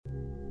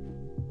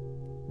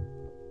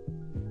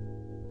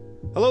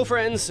Hello,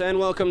 friends, and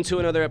welcome to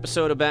another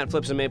episode of Bat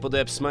Flips and Maple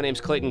Dips. My name's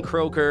Clayton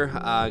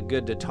Croker.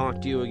 Good to talk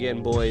to you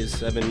again,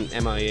 boys. I've been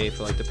MIA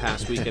for like the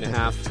past week and a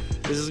half.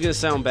 This is going to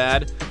sound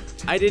bad.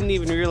 I didn't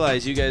even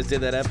realize you guys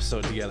did that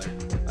episode together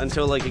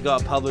until like it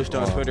got published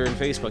on Twitter and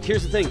Facebook.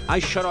 Here's the thing. I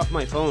shut off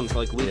my phone for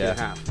like a week and a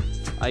half.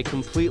 I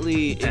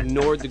completely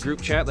ignored the group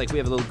chat. Like, we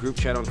have a little group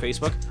chat on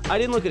Facebook. I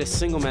didn't look at a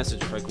single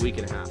message for like a week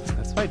and a half.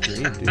 That's my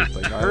dream, dude.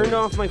 Like, Turned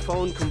off my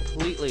phone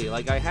completely.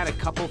 Like, I had a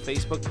couple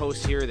Facebook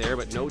posts here or there,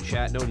 but no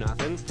chat, no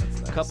nothing.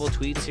 Nice. A couple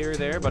tweets here or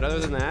there, but other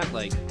than that,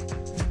 like,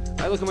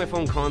 I look at my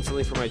phone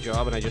constantly for my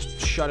job, and I just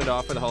shut it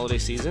off for the holiday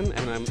season,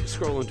 and I'm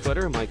scrolling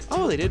Twitter. I'm like,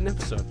 oh, they did an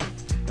episode.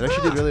 It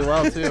actually did really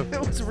well, too.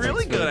 It was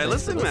really good. I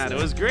listened, man.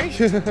 It was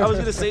great. I was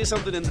going to say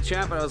something in the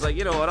chat, but I was like,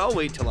 you know what? I'll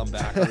wait till I'm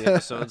back on the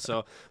episode.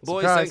 So,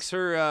 boys, thanks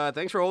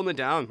for holding it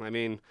down. I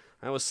mean,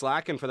 I was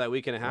slacking for that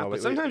week and a half,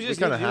 but sometimes you just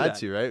kind of had that.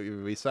 to, right?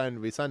 We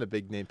signed a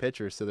big name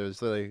pitcher, so there's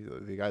really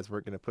the guys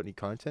weren't going to put any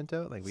content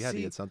out. Like, we had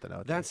to get something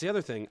out. That's the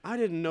other thing. I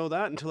didn't know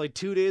that until like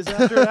 2 days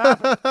after it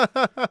happened.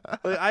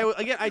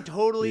 I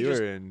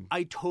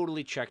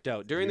totally checked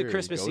out during the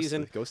Christmas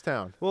season. Ghost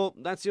town. Well,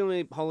 that's the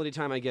only holiday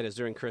time I get is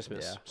during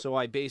Christmas. Yeah. So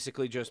I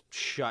basically just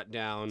shut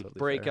down, Totally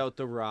break fair. out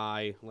the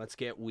rye, let's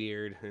get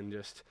weird, and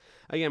just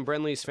again,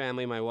 Brentley's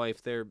family, my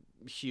wife, they're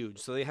huge.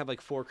 So they have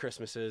like 4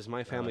 Christmases.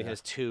 My family has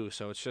 2,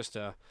 so it's just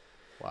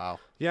Wow.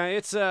 yeah,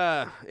 it's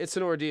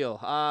an ordeal.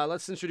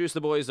 Let's introduce the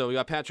boys though. We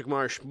got Patrick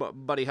Marsh.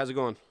 Buddy, how's it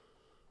going?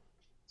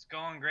 It's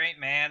going great,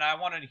 man. I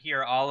wanted to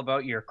hear all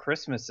about your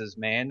Christmases,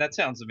 man. That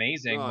sounds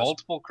amazing. Oh,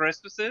 Multiple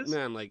Christmases?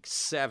 Man, like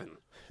 7.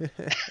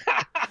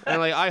 And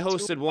like I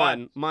hosted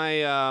one.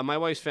 My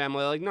wife's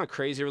family, like not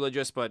crazy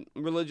religious, but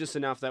religious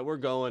enough that we're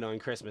going on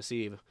Christmas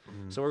Eve.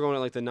 So we're going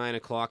at like the 9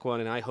 o'clock one,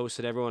 and I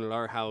hosted everyone at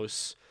our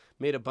house.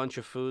 Made a bunch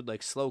of food,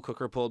 like slow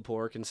cooker pulled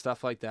pork and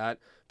stuff like that.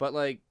 But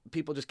like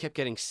people just kept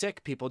getting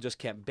sick. People just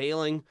kept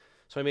bailing.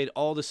 So I made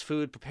all this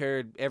food,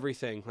 prepared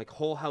everything, like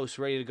whole house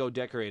ready to go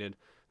decorated.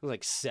 There was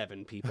like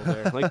 7 people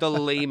there, like the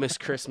lamest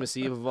Christmas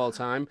Eve of all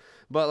time.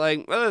 But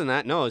like other than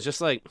that, no, it's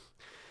just like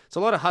it's a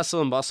lot of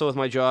hustle and bustle with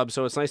my job.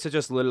 So it's nice to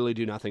just literally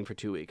do nothing for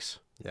 2 weeks.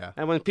 Yeah.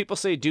 And when people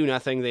say do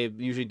nothing, they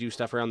usually do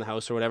stuff around the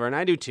house or whatever, and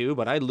I do too.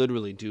 But I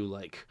literally do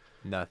like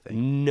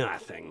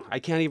nothing. I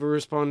can't even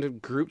respond to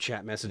group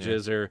chat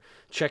messages or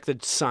check the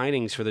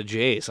signings for the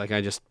Jays. Like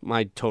I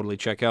totally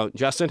check out.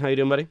 Justin, how you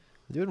doing, buddy?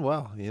 Doing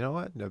well. You know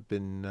what? I've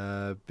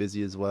been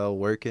busy as well,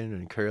 working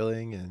and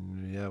curling,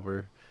 and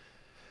yeah,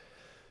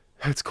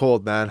 it's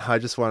cold, man. I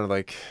just want to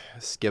like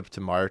skip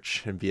to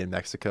March and be in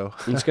Mexico.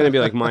 It's going to be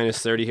like minus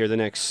 30 here the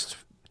next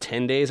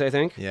 10 days, I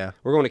think. Yeah.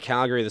 We're going to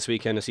Calgary this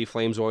weekend to see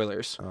Flames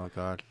Oilers. Oh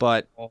God.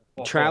 But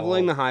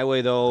traveling the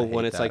highway though,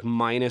 when it's that. like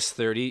minus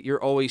 30,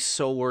 you're always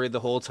so worried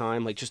the whole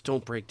time. Like just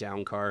don't break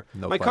down, car.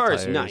 No My flat car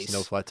tires, is nice.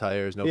 No flat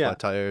tires. No Yeah. flat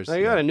tires. Now,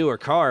 you got a newer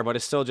car, but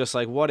it's still just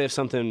like, what if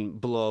something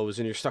blows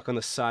and you're stuck on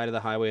the side of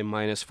the highway,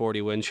 minus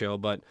 40 wind chill?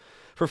 But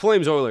for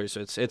Flames Oilers,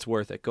 it's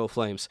worth it. Go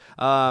Flames.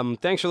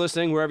 Thanks for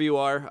listening wherever you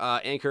are.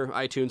 Anchor,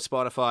 iTunes,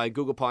 Spotify,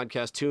 Google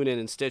Podcast, TuneIn,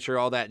 and Stitcher,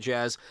 all that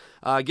jazz.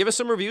 Give us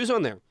some reviews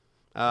on there.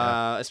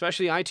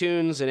 Especially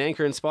iTunes and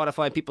Anchor and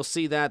Spotify. People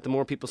see that. The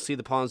more people see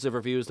the positive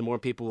reviews, the more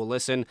people will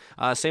listen.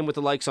 Same with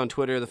the likes on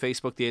Twitter, the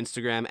Facebook, the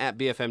Instagram, at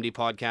BFMD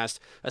Podcast,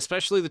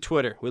 especially the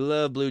Twitter. We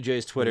love Blue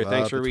Jays Twitter.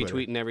 Thanks for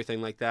retweeting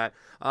everything like that.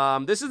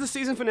 This is the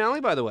season finale,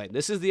 by the way.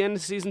 This is the end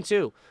of season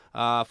 2.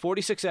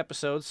 46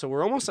 episodes, so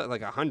we're almost at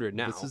like 100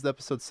 now. This is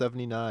episode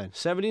 79.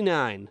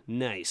 79.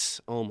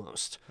 Nice.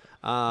 Almost.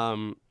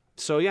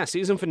 So yeah,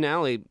 season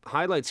finale.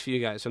 Highlights for you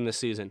guys from this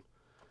season.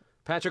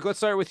 Patrick, let's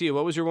start with you.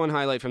 What was your one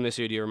highlight from this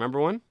year? Do you remember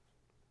one?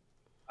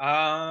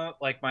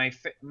 Like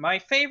my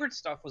favorite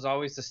stuff was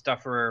always the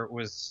stuff where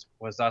was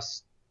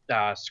us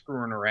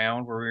screwing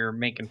around, where we were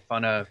making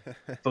fun of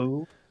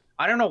food.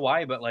 I don't know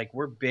why, but like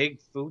we're big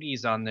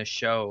foodies on this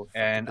show,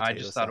 and I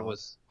just thought it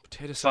was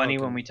funny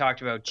when we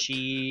talked about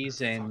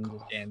cheese and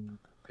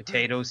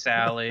potato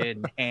salad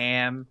and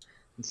ham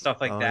and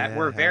stuff like that. Yeah,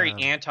 We're very ham.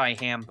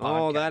 anti-ham podcast.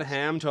 Oh, that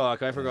ham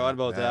talk. I forgot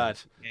about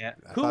that. Yeah.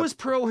 Who was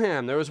pro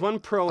ham? There was one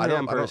pro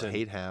ham person. I don't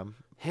hate ham.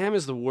 Ham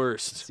is the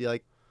worst. See,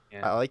 like,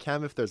 Yeah. I like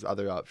ham if there's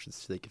other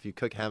options. Like, if you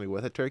cook ham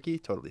with a turkey,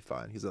 totally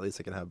fine. Because at least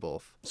I can have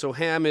both. So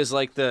ham is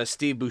like the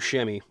Steve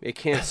Buscemi. It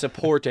can't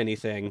support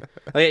anything.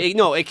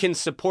 It can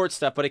support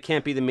stuff, but it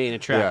can't be the main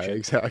attraction. Yeah,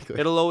 exactly.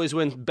 It'll always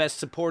win Best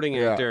Supporting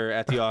Actor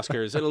at the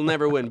Oscars. It'll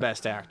never win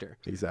Best Actor.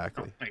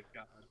 Exactly. Oh my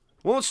God.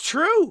 Well, it's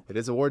true. It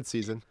is award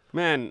season.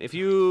 Man, if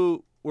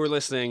you were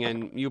listening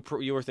and you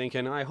were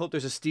thinking, I hope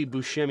there's a Steve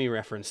Buscemi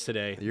reference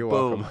today. You're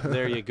Boom, welcome.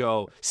 there you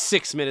go.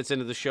 6 minutes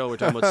into the show, we're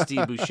talking about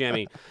Steve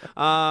Buscemi.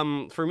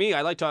 For me,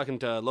 I like talking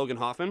to Logan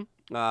Hoffman.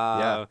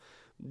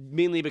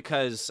 Mainly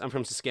because I'm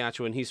from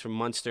Saskatchewan, he's from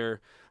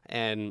Munster,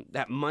 and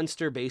that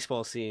Munster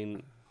baseball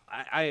scene,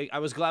 I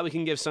was glad we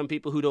can give some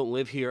people who don't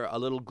live here a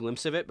little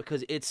glimpse of it,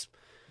 because it's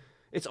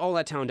it's all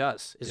that town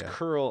does is Yeah.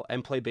 curl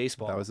and play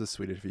baseball. That was the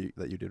sweet interview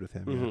that you did with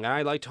him. Mhm. Yeah.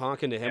 I like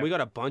talking to him. Yeah. We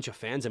got a bunch of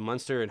fans in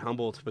Munster and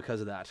Humboldt because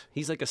of that.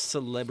 He's like a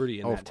celebrity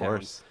in Oh, that of town.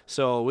 course.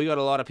 So we got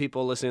a lot of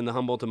people listening in the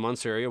Humboldt and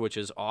Munster area, which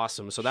is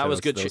awesome. So that Shout was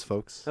out to good. those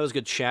folks. That was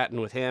good chatting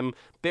with him.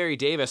 Barry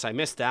Davis, I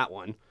missed that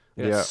one.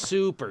 He got Yeah.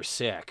 super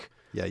sick.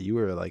 Yeah, you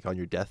were like on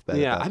your deathbed.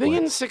 Yeah, at that I've been point.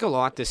 getting sick a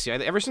lot this year.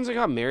 Ever since I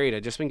got married,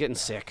 I've just been getting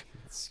sick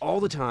all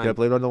the You time. gotta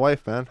blame it on the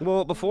wife, man.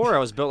 Well, before I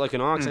was built like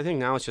an ox. I think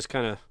now it's just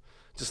kind of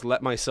just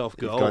let myself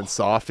You've go. gone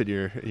soft in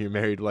your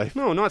married life.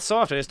 No, not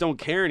soft. I just don't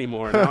care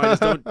anymore. Now I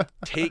just don't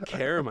take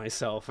care of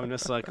myself. I'm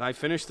just like, I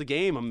finished the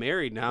game. I'm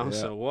married now, Yeah.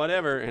 so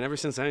whatever. And ever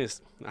since then,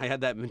 I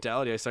had that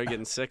mentality. I started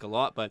getting sick a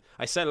lot, but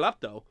I set it up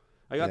though.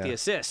 I got the Yeah.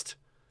 assist.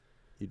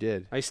 You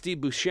did. I Steve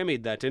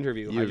Buscemi'd that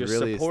interview. You I just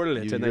really, supported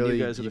it, and then you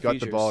guys are the got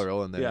features. the ball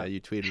rolling there. Yeah.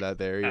 You tweeted that,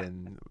 Barry,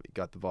 and we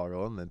got the ball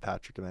rolling. And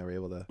Patrick and I were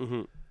able to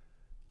Mhm.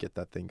 get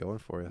that thing going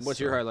for us.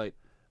 What's your highlight?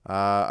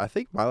 I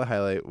think my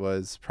highlight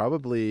was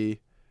probably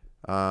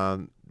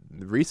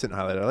the recent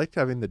highlight. I liked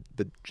having the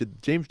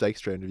James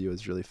Dykstra interview.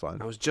 Was really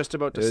fun. I was just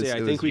about to It was- say. I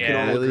it think was we can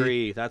all really-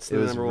 agree. That's the It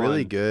was number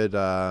really one.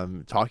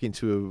 good talking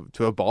to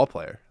a ball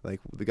player. Like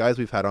the guys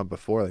we've had on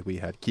before. Like we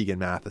had Keegan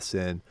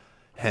Matheson,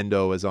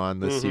 Hendo was on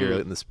this year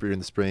in the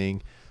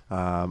spring.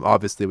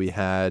 Obviously, we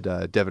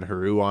had Devin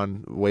Haru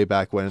on way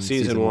back when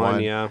Season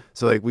one, yeah.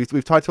 So like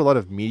we've talked to a lot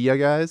of media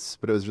guys,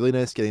 but it was really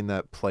nice getting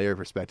that player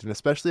perspective, and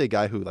especially a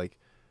guy who like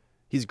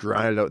he's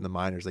grinded out in the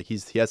minors. Like he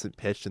hasn't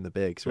pitched in the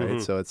bigs, right?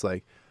 Mhm. So it's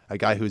like a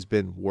guy who's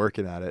been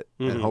working at it,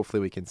 Mhm. and hopefully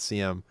we can see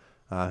him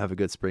have a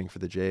good spring for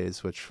the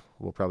Jays, which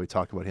we'll probably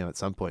talk about him at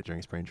some point during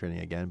spring training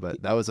again.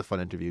 But that was a fun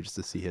interview just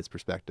to see his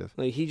perspective.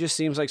 Like he just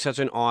seems like such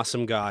an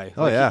awesome guy.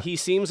 Oh, Like, yeah. he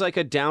seems like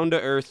a down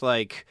to earth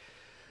like.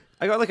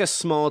 I got like a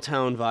small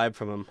town vibe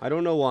from him. I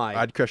don't know why.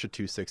 I'd crush a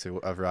 2.6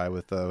 of rye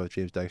with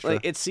James Dykstra.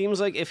 Like it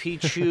seems like if he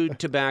chewed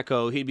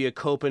tobacco, he'd be a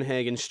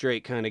Copenhagen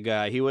straight kind of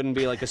guy. He wouldn't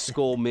be like a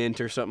Skoal mint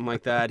or something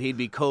like that. He'd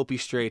be Kopi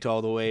straight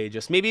all the way.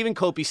 Just maybe even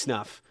Kopi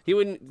snuff. He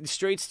wouldn't.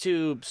 Straight's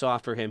too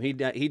soft for him. He'd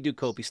do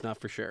Kopi snuff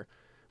for sure.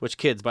 Which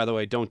kids, by the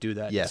way, don't do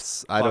that. Yes,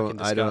 It's I fucking don't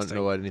disgusting.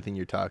 know what anything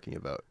you're talking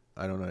about.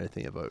 I don't know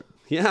anything about.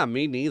 Yeah,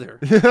 me neither.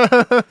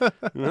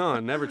 No, I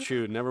never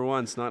chewed, never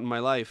once, not in my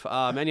life.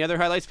 Any other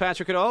highlights,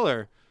 Patrick, at all,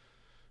 or?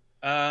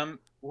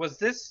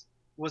 Was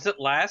it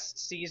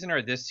last season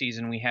or this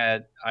season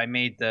I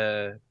made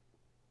the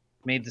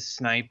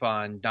snipe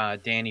on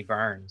Danny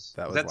Barnes?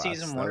 That was that last-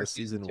 season that one or was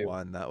season two?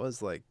 1. That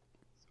was like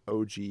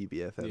OG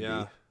BFMB.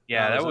 Yeah.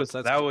 Yeah, That that was-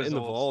 was that's in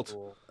the old vault.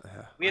 school. Yeah.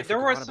 There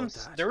forgot was about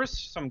that. there was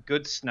some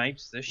good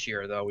snipes this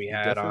year though. We He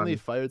had definitely on.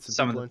 fired some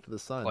some people of into the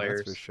sun. players.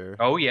 That's for sure.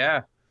 Oh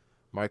yeah,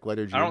 Mark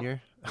Leiter I don't-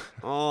 Jr.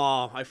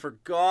 Oh, I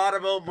forgot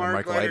about Mark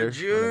Mark Leiter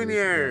Leiter, whatever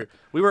he's- Jr.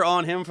 We were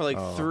on him for like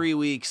Oh. 3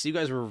 weeks. You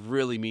guys were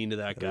really mean to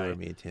that They were guy.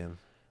 mean to him.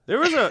 There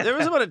was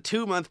about a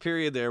 2-month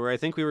period there where I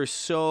think we were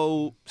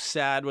so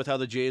sad with how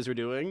the Jays were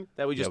doing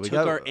that we just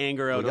took our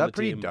anger out We on got the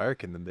pretty team.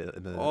 dark in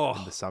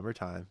Oh. the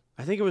summertime.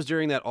 I think it was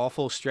during that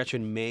awful stretch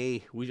in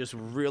May we just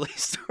really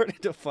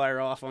started to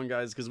fire off on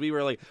guys because we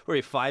were like, were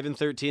we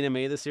 5-13 in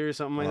May this year or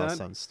something like Oh, that?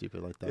 something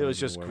stupid like that. It was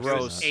even just worse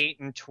gross. than it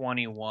was that.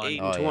 8-21. 8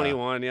 Oh, and yeah.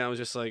 21. Yeah, I was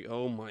just like,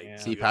 oh my Yeah.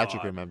 See, god.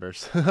 Patrick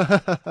remembers.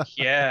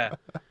 Yeah,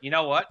 you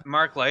know what?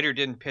 Mark Leiter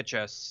didn't pitch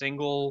a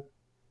single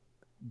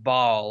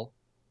ball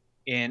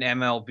in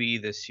MLB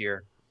this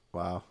year.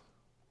 Wow.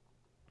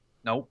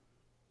 Nope,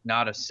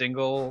 not a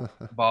single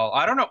ball.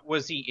 I don't know.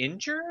 Was he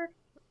injured?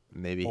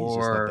 Maybe he's just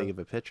Or- not big of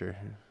a pitcher.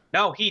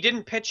 No, he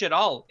didn't pitch at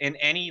all in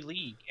any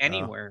league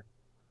anywhere.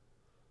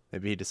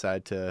 Maybe he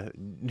decided to.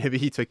 Maybe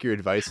he took your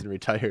advice and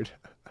retired.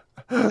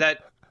 Is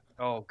that?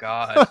 Oh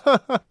God.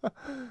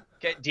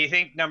 Okay, do you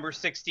think number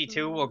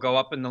 62 will go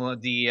up in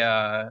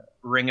the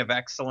Ring of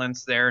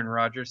Excellence there in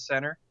Rogers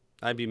Center?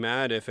 I'd be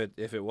mad if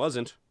it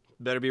wasn't.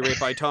 Better be right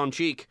by Tom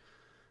Cheek.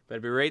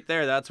 Better be right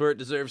there. That's where it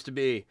deserves to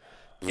be.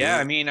 Yeah,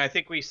 I mean, I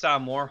think we saw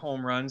more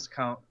home runs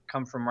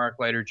come from Mark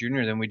Leiter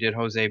Jr. than we did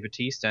Jose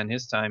Bautista in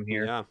his time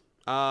here. Yeah.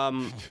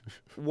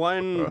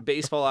 One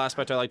baseball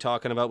aspect I like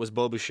talking about was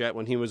Bo Bichette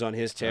when he was on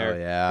his tear. Oh,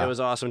 yeah. It was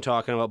awesome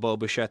talking about Bo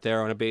Bichette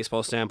there on a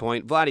baseball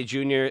standpoint. Vladdy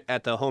Jr.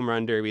 at the home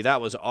run derby. That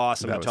was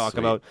awesome That to was talk sweet.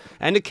 about.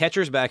 And the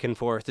catchers back and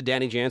forth. The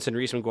Danny Jansen,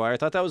 Reese McGuire. I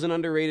thought that was an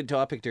underrated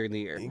topic during the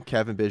year.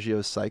 Kevin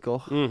Biggio's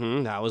cycle.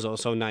 That was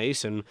also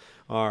nice. And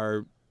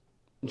our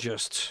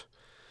just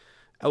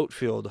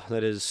outfield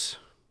that is,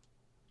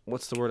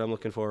 what's the word I'm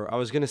looking for? I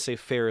was going to say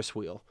Ferris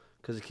wheel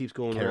because it keeps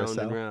going round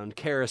Carousel? and round.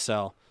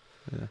 Carousel.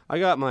 Yeah. I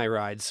got my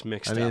rides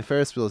mixed I mean, up.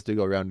 Ferris wheels do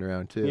go round and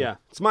round too. Yeah,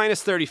 it's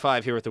minus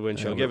 35 here at the Wind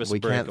Show. Yeah, Give us a we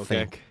break, can't okay?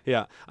 think.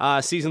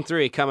 Yeah. Season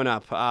 3 coming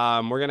up.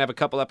 We're going to have a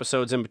couple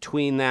episodes in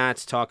between that,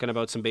 talking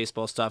about some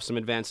baseball stuff, some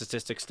advanced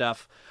statistic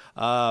stuff.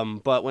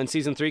 But when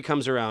Season 3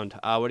 comes around,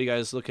 what are you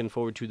guys looking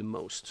forward to the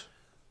most?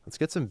 Let's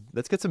get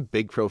some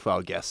big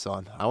profile guests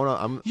on.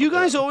 You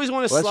guys always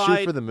want to Let's shoot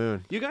slide. for the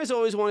moon. You guys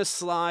always want to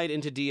slide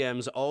into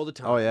DMs all the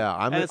time. Oh yeah,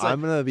 I'm And it's like-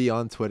 gonna be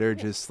on Twitter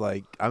just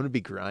like I'm gonna be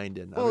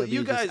grinding. Well, I'm gonna be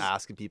you guys- just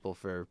asking people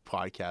for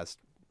podcast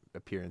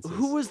appearances.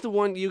 Who was the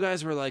one you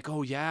guys were like,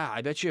 oh yeah,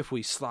 I bet you if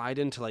we slide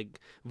into like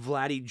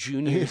Vladdy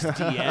Jr.'s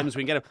DMs,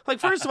 we can get him. Like,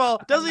 first of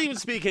all, doesn't even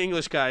speak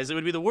English, guys. It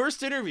would be the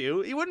worst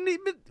interview. He wouldn't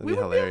even. We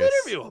wouldn't be able to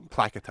interview him.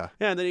 Placata.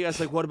 Yeah, and then you guys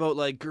like, what about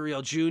like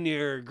Gurriel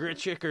Jr.,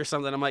 Gritchick or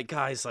something? I'm like,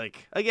 guys,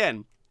 like,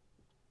 again,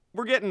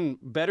 we're getting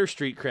better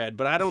street cred,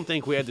 but I don't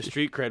think we had the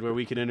street cred where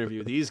we can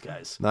interview these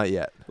guys. Not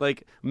yet.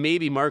 Like,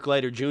 maybe Mark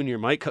Leiter Jr.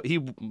 might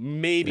he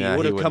maybe Yeah,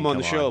 would he have come on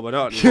the wouldn't show, come but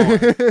not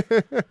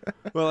anymore.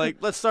 Well, like,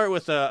 let's start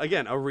with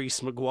again a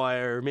Reese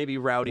McGuire, maybe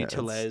Rowdy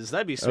Tellez.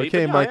 That'd be sweet.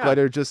 Okay, but Mark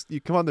Leiter, just you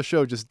come on the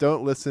show. Just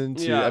don't listen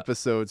to Yeah.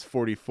 episodes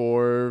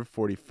 44,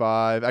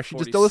 45. Actually,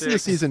 just don't listen to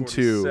 46, season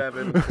 2.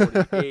 47,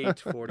 48,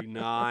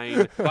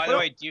 49. By the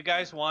way, do you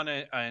guys want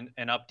an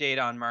update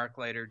on Mark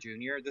Leiter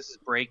Jr.? This is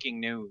breaking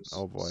news.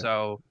 Oh, boy.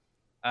 So,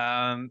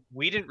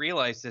 we didn't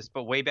realize this,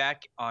 but way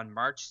back on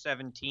March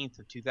 17th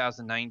of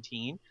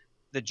 2019,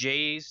 the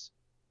Jays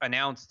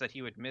announced that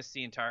he would miss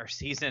the entire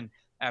season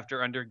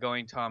after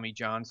undergoing Tommy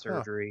John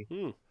surgery.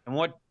 Hmm. And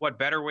what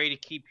better way to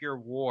keep your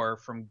WAR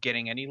from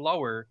getting any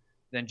lower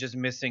than just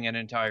missing an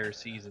entire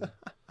season?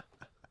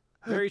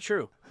 Very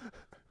true.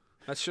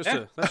 That's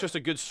just a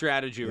good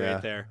strategy Yeah.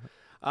 right there.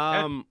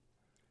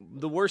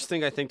 The worst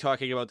thing I think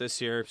talking about this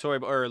year,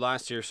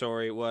 last year,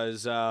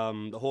 was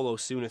the whole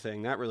Osuna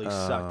thing. That really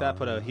sucked. That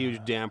put a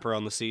huge damper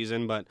on the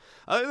season. But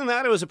other than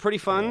that, it was a pretty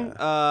fun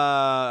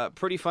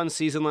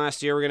season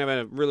last year. We're gonna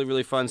have a really,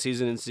 really fun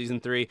season in season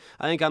 3.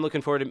 I think I'm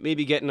looking forward to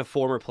maybe getting a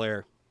former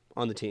player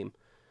on the team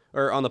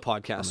or on the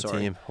podcast.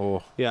 Team.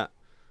 Oh. Yeah,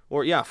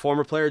 or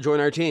former player join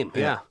our team.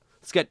 Yeah.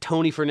 Let's get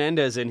Tony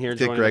Fernandez in here.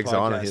 Get joining Greg's the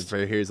on. podcast. He's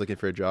right here. He's looking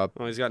for a job.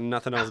 Oh, he's got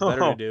nothing else better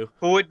to do.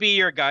 Who would be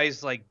your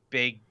guys like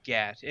big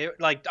get?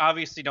 Like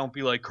obviously don't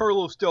be like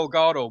Carlos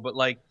Delgado, but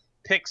like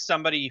pick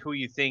somebody who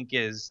you think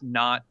is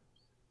not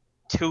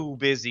too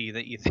busy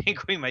that you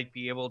think we might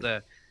be able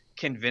to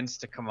convince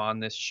to come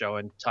on this show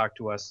and talk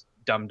to us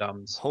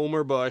dum-dums.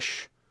 Homer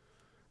Bush,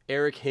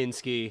 Eric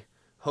Hinsky,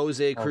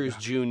 Jose Cruz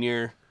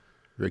Jr.,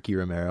 Ricky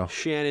Romero.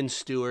 Shannon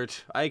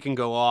Stewart. I can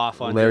go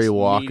off on Larry just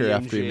Walker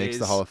medium after he makes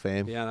the J's. Hall of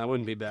Fame. Yeah, that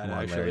wouldn't be bad, Come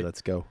on, actually. Larry,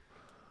 let's go.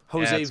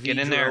 Jose Yeah, let's Vidro. get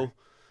in there.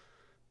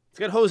 Let's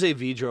get Jose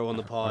Vidro on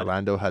the pod.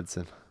 Orlando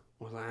Hudson.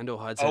 Orlando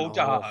Hudson.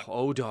 O-Dog.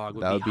 O-Dog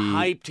would That would be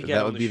hyped to get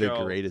that on would be the the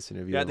show. greatest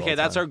interview. Yeah, of okay, all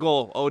that's time. our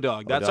goal.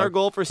 O-Dog. That's O-Dog? our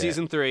goal for Okay.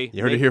 season 3.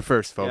 You heard it here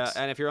first, folks.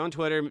 Yeah, and if you're on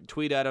Twitter,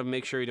 tweet at him.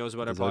 Make sure he knows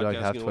about Does our O-Dog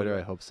podcast. have You know Twitter? what-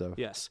 I hope so.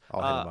 Yes.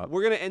 I'll hit him up.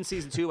 We're going to end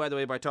season 2, by the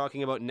way, by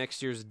talking about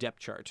next year's depth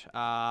chart.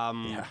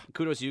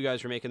 Kudos to you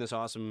guys for making this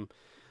awesome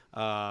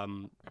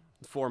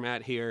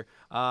format here.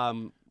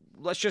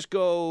 Let's just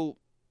go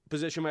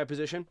position by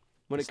position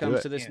when Let's it do comes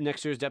it. to this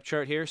next year's depth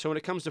chart here. So when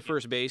it comes to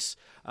first base,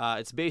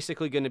 it's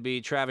basically going to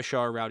be Travis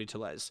Shaw or Rowdy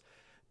Tellez.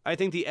 I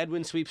think the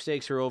Edwin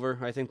sweepstakes are over.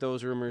 I think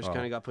those rumors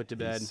kind of got put to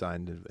bed. He's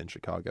signed in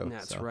Chicago.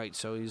 That's so. right.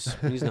 So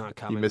he's not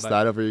coming. You missed but-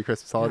 that over your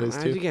Christmas holidays,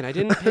 too? Again, I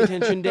didn't pay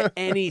attention to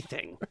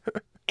anything.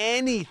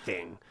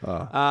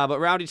 But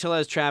Rowdy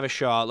Tellez, Travis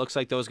Shaw, it looks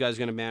like those guys are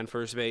going to man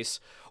first base.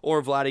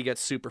 Or Vladdy gets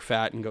super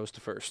fat and goes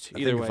to first.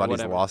 Either way, Vladdy's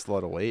whatever. lost a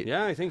lot of weight.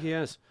 Yeah, I think he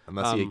has.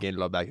 Unless he gained a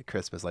lot back at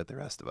Christmas like the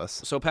rest of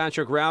us. So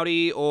Patrick,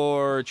 Rowdy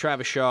or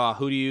Travis Shaw,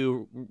 who do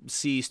you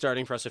see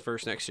starting for us at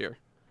first next year?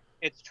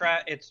 It's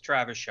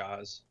Travis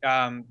Shaw's.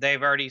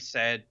 They've already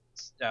said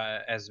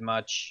as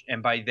much,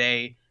 and by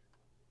they,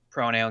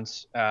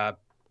 pronouns,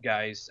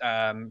 guys.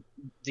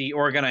 The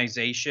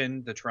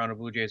organization, the Toronto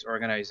Blue Jays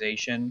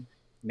organization,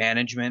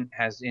 management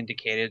has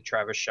indicated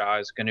Travis Shaw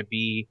is going to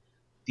be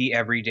the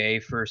everyday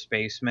first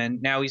baseman.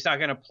 Now, he's not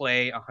going to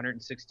play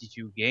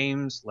 162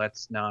 games.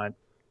 Let's not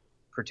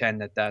pretend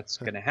that that's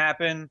going to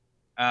happen.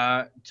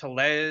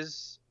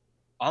 Tellez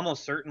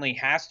almost certainly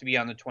has to be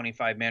on the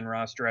 25-man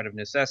roster out of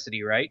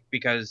necessity, right?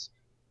 Because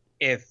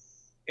if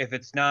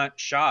it's not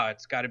Shaw,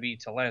 it's got to be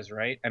Tellez,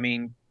 right? I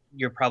mean,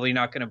 you're probably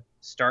not going to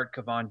start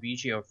Kevon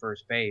Biggio at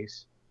first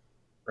base,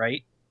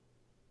 right?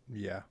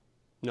 Yeah.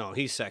 No,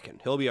 he's second.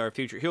 He'll be our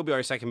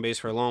second base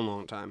for a long,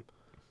 long time.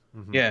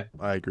 Mm-hmm. Yeah.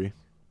 I agree.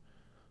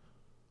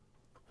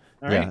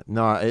 All yeah. right.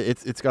 No,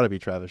 it's got to be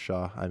Travis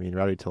Shaw. I mean,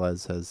 Rowdy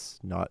Tellez has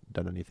not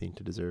done anything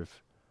to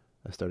deserve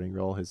a starting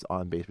role. His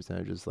on-base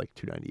percentage is like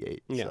 .298.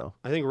 Yeah. So.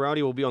 I think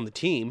Rowdy will be on the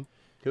team.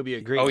 He'll be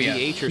a great Oh, yeah.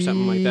 DH or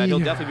something like that. He'll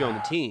definitely be on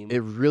the team. It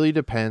really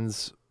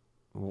depends.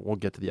 We'll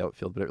get to the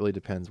outfield, but it really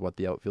depends what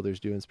the outfielders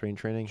do in spring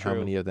training. How True.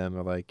 many of them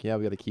are like, yeah,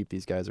 we got to keep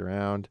these guys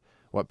around.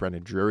 What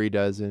Brendan Drury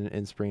does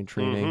in spring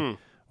training. Mhm.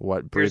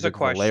 What Here's a Bridget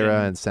question.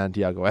 Valera and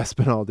Santiago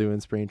Espinal do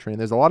in spring training.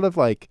 There's a lot of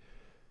like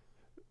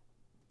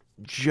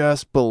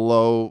just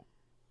below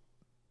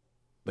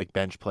like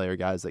bench player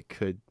guys that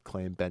could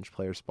claim bench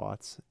player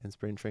spots in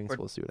spring training. So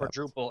we'll see what happens.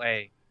 Quadruple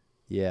A.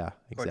 Yeah,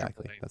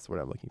 exactly. A. That's what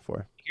I'm looking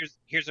for.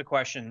 Here's a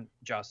question,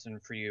 Justin,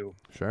 for you.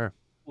 Sure.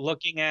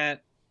 Looking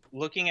at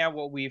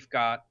what we've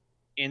got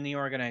in the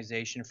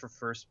organization for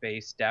first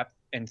base depth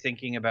and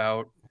thinking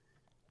about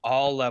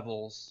all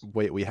levels.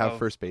 Wait, we have of-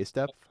 first base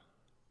depth?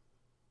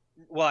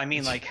 Well, I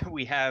mean, like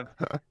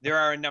there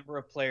are a number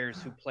of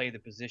players who play the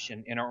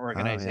position in our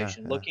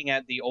organization. yeah. Looking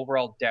at the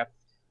overall depth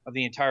of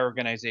the entire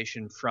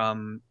organization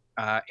from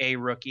a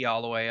rookie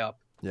all the way up.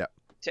 Yeah.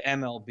 to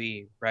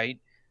MLB, right?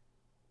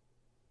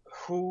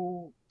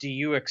 Who do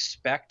you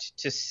expect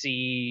to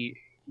see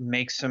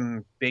make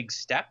some big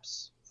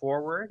steps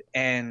forward?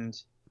 And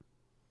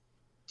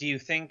do you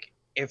think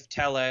if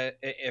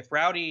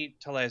Rowdy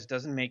Tellez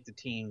doesn't make the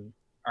team,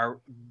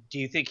 do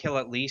you think he'll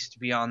at least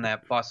be on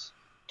that bus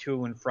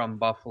to and from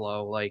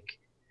Buffalo, like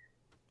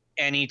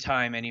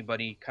anytime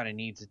anybody kind of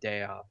needs a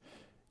day off?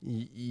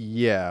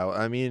 Yeah,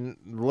 I mean,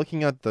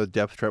 looking at the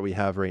depth chart we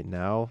have right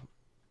now,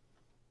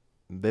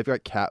 they've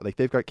got Cavan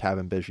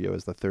Biggio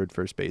as the third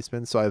first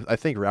baseman, so I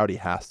think Rowdy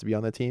has to be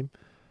on the team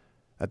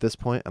at this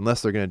point,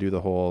 unless they're going to do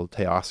the whole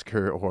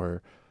Teoscar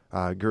or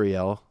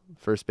Gurriel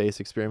first base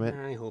experiment.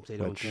 I hope they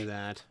don't do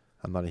that.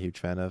 I'm not a huge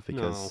fan of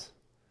because,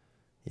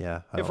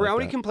 yeah. If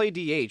Rowdy can play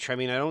DH, I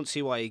mean, I don't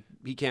see why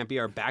he can't be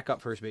our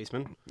backup first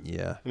baseman.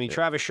 Yeah. I mean,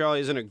 Travis Shaw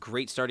isn't a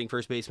great starting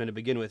first baseman to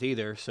begin with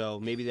either, so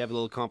maybe they have a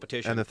little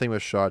competition. And the thing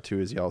with Shaw, too,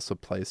 is he also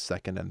plays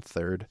second and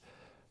third,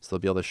 so they'll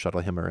be able to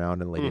shuttle him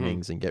around in late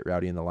innings and get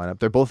Rowdy in the lineup.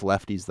 They're both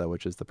lefties, though,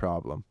 which is the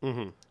problem.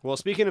 Well,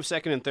 speaking of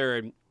second and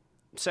third,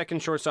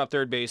 second shortstop,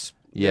 third base,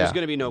 there's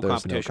going to be no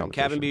competition.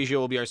 Cavan Biggio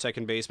will be our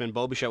second baseman.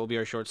 Bo Bichette will be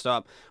our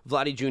shortstop.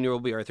 Vladdy Jr. will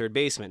be our third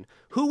baseman.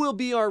 Who will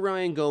be our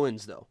Ryan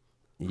Goins, though?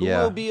 Who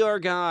will be our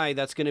guy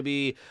that's going to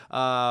be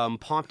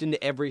popped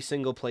into every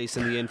single place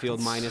in the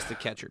infield minus the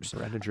catchers?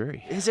 Brandon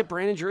Drury. Is it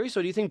Brandon Drury?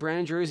 So do you think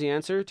Brandon Drury is the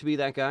answer to be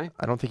that guy?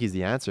 I don't think he's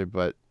the answer,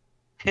 but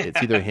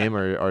it's either him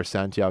or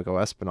Santiago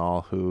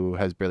Espinal, who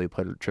has barely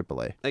played at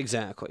AAA.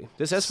 Exactly.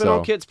 This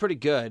Espinal kid's pretty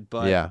good,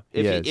 but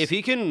if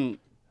he can,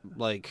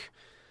 like,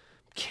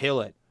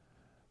 kill it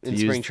in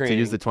spring training. To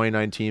use the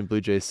 2019 Blue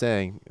Jays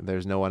saying,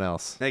 there's no one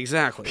else.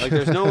 Exactly. Like,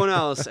 there's no one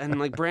else. And,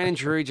 like, Brandon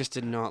Drury just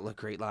did not look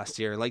great last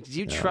year. Like, do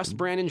you trust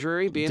Brandon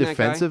Drury being that guy?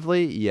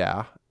 Defensively,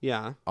 yeah.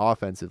 Yeah.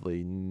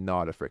 Offensively,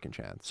 not a freaking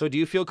chance. So do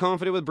you feel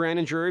confident with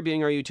Brandon Drury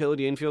being our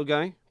utility infield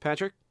guy,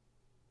 Patrick?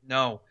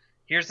 No.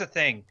 Here's the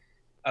thing.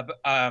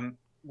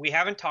 We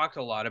haven't talked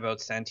a lot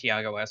about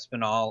Santiago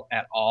Espinal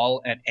at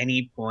all at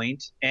any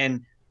point.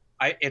 And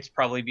it's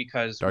probably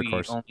because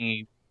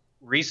only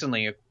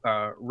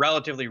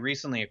relatively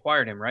recently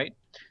acquired him, right?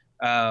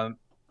 I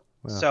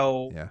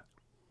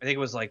think it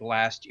was like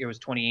last year, it was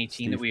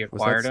 2018 that we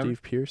acquired him.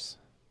 Steve Pearce?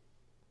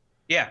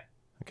 Yeah.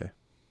 Okay.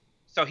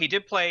 So he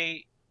did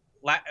play,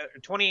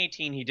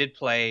 2018, he did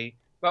play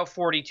about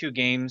 42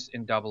 games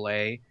in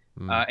AA,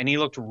 and he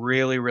looked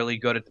really, really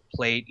good at the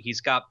plate.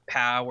 He's got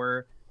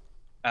power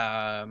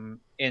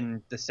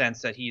in the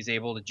sense that he's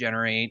able to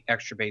generate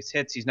extra base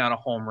hits. He's not a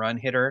home run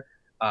hitter.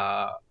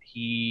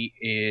 He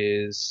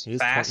is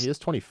fast. He is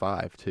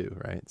 25 too,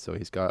 right? So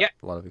he's got a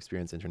lot of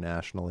experience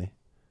internationally.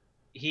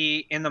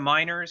 He in the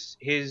minors,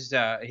 his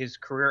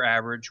career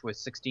average with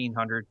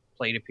 1,600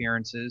 plate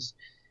appearances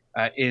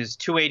is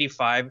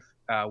 285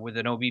 with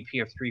an OBP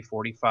of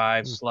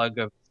 345, slug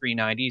of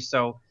 390.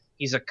 So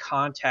he's a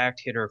contact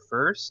hitter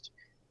first.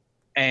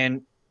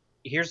 And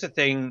here's the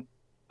thing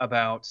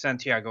about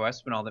Santiago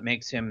Espinal that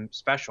makes him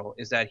special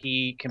is that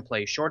he can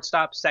play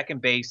shortstop,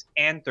 second base,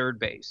 and third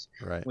base,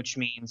 which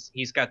means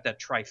he's got that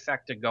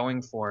trifecta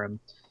going for him.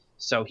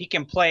 So he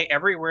can play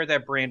everywhere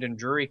that Brandon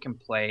Drury can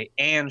play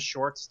and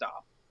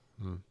shortstop.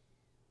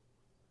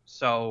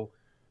 So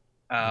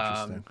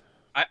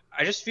I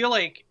just feel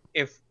like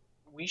if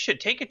we should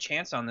take a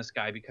chance on this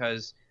guy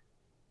because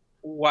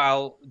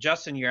while,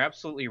 Justin, you're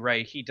absolutely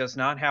right, he does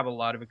not have a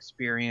lot of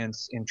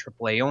experience in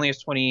AAA. He only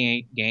has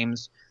 28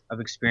 games of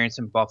experience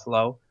in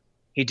Buffalo.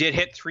 He did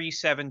hit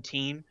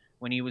 317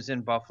 when he was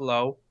in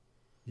Buffalo.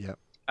 Yep.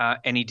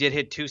 And he did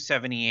hit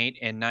 278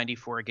 in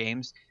 94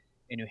 games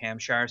in New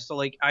Hampshire. So,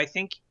 like, I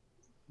think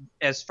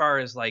as far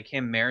as, like,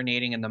 him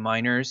marinating in the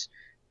minors,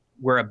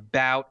 we're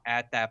about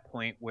at that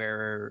point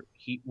where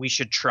we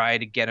should try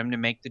to get him to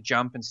make the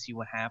jump and see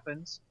what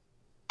happens.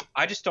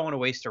 I just don't want to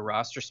waste a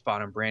roster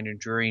spot on Brandon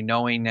Drury,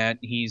 knowing that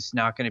he's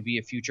not going to be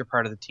a future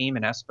part of the team,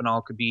 and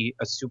Espinal could be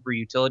a super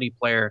utility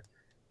player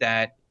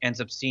that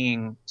ends up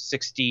seeing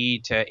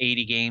 60 to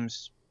 80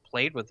 games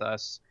played with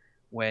us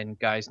when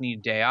guys need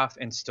a day off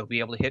and still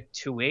be able to hit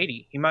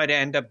 280. He might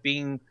end up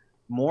being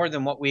more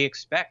than what we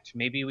expect.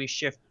 Maybe we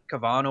shift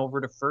Cavan over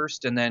to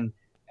first and then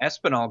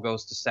Espinal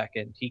goes to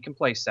second. He can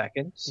play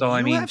second. So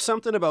you have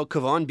something about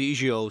Cavan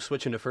Biggio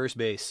switching to first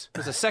base.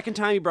 It's the second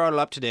time you brought it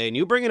up today, and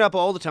you bring it up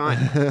all the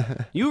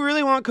time. You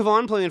really want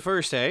Cavan playing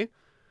first, eh?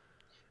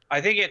 I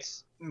think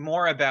it's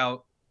more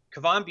about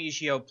Cavan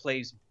Biggio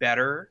plays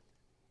better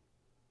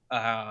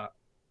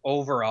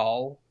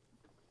overall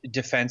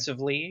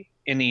defensively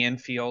in the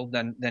infield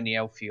than the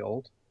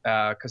outfield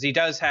because he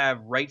does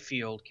have right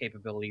field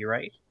capability,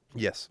 right?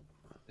 Yes.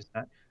 Is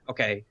that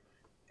okay?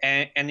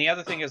 And the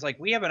other thing is, like,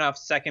 we have enough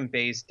second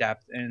base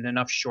depth and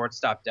enough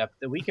shortstop depth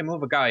that we can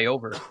move a guy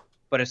over.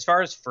 But as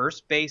far as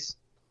first base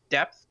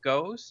depth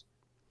goes,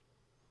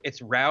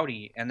 it's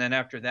Rowdy, and then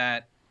after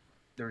that,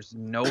 there's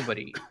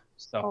nobody.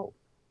 So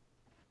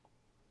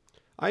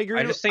I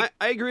agree.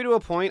 I agree to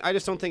a point. I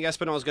just don't think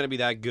Espinal is going to be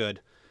that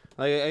good.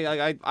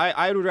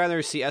 I would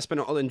rather see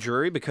Espinal than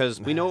Drury because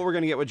we know what we're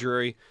going to get with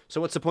Drury.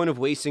 So what's the point of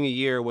wasting a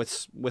year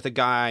with a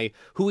guy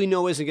who we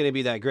know isn't going to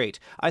be that great?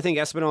 I think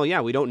Espinal,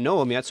 yeah, we don't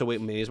know him yet, so we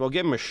may as well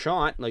give him a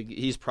shot. Like,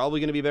 he's probably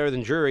going to be better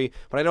than Drury,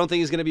 but I don't think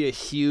he's going to be a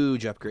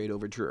huge upgrade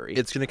over Drury.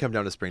 It's going to come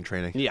down to spring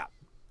training. Yeah.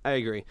 I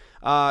agree.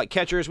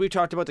 Catchers, we've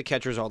talked about the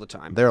catchers all the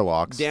time. They're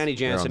locks. Danny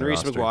Jansen,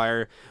 Reese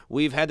McGuire.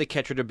 We've had the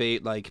catcher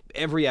debate like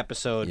every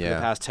episode for the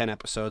past 10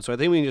 episodes, so I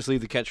think we can just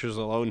leave the catchers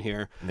alone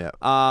here. Yeah.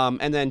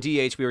 And then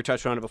DH, we were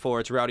touched on it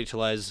before. It's Rowdy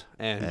Tellez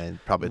and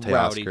probably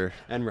Rowdy Teoscar.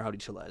 and Rowdy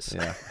Tellez.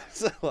 Yeah.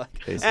 So,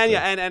 like, Basically.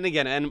 and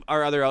again, and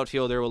our other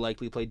outfielder will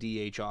likely play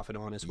DH off and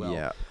on as well.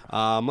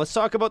 Yeah. Let's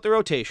talk about the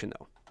rotation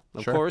though.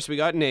 Of Sure. course, we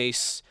got an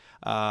ace,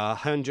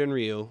 Hyunjin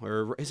Ryu,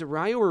 or is it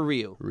Ryu or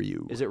Ryu?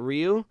 Ryu. Is it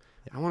Ryu?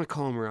 I want to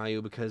call him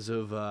Ryu because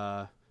of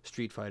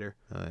Street Fighter.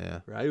 Oh,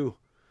 yeah. Ryu.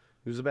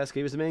 He was the best.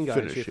 He was the main guy in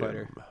Finish Street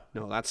Fighter. him.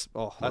 No, that's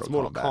Mortal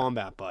Mortal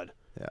Kombat. Kombat, bud.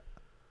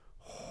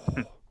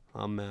 Yeah.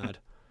 I'm mad.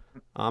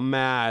 I'm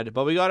mad.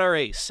 But we got our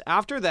ace.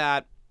 After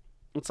that,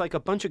 it's like a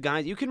bunch of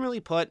guys. You can really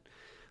put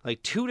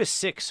like 2 to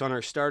 6 on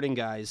our starting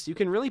guys. You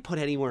can really put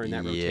anywhere in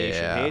that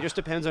rotation. Yeah. Hey, it just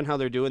depends on how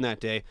they're doing that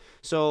day.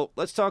 So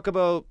let's talk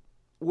about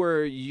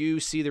where you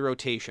see the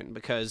rotation,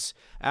 because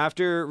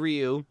after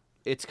Ryu,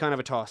 it's kind of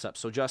a toss-up.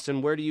 So,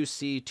 Justin, where do you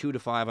see 2 to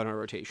 5 on our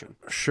rotation?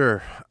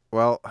 Sure.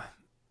 Well,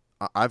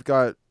 I've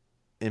got,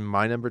 in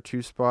my number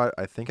 2 spot,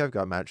 I think I've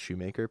got Matt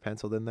Shoemaker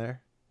penciled in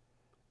there.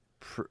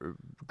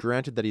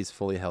 Granted that he's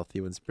fully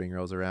healthy when spring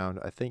rolls around,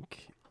 I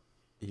think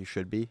he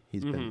should be.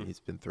 He's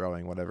been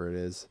throwing whatever it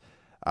is.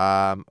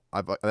 I've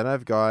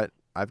got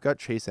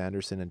Chase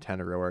Anderson and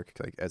Tanner Roark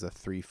like as a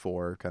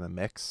 3-4 kind of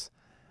mix.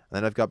 And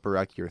then I've got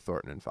Baraki or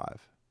Thornton in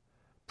 5.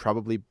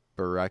 Probably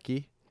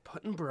Baraki.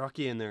 Putting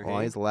Baraki in there. Well,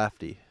 hey? he's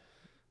lefty.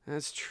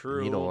 That's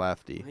true. Need a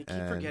lefty. I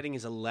keep forgetting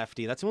he's a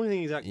lefty. That's the only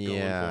thing he's got going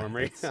for him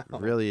right now.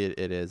 Really,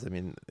 it is. I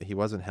mean, he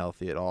wasn't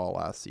healthy at all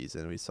last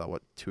season. We saw,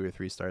 2 or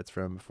 3 starts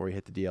from him before he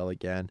hit the DL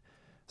again.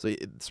 So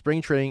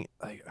spring training,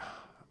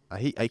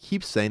 I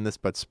keep saying this,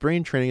 but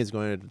spring training is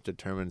going to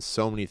determine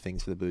so many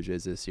things for the Blue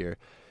Jays this year.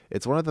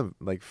 It's one of the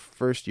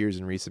first years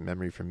in recent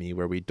memory for me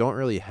where we don't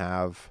really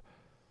have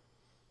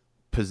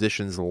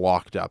positions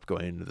locked up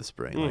going into the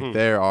spring. Like,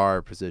 there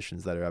are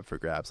positions that are up for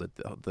grabs, like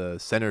the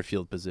center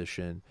field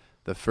position,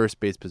 the first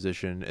base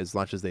position. As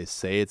much as they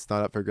say it's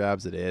not up for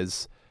grabs, it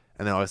is.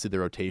 And then obviously the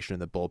rotation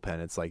and the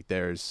bullpen, it's like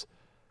there's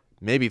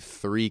maybe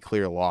 3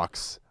 clear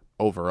locks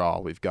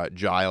overall. We've got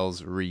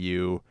Giles,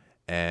 Ryu,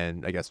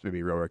 and I guess maybe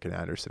Roark and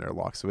Anderson are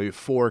locks. So maybe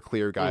 4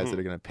 clear guys that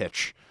are going to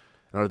pitch.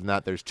 And other than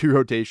that, there's 2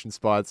 rotation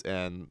spots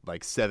and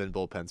 7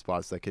 bullpen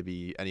spots that could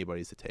be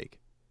anybody's to take.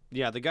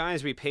 Yeah, the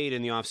guys we paid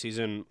in the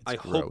offseason, I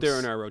gross. hope they're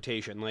in our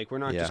rotation. Like, we're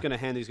not just going to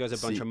hand these guys a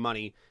bunch of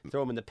money,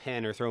 throw them in the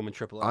pen, or throw them in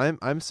AAA.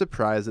 I'm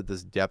surprised that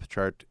this depth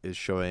chart is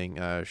showing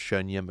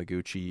Shun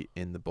Yamaguchi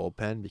in the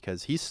bullpen,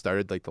 because he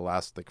started the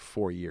last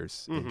 4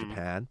 years in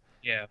Japan.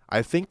 Yeah.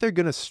 I think they're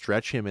going to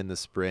stretch him in the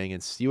spring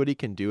and see what he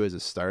can do as a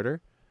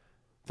starter.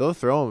 They'll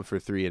throw him for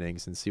 3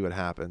 innings and see what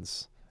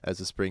happens as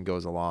the spring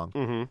goes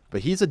along.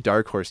 But he's a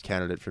dark horse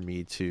candidate for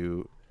me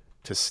to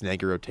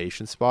snag a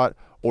rotation spot,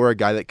 or a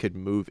guy that could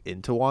move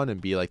into one and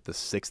be like the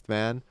 6th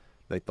man,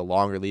 like the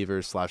long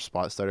reliever /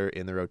 spot starter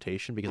in the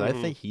rotation, because I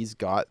think he's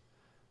got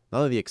not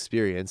only the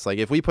experience. Like,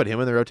 if we put him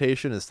in the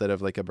rotation instead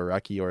of like a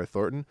Baraki or a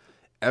Thornton,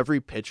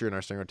 every pitcher in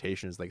our starting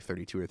rotation is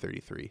 32 or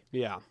 33.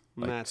 Yeah,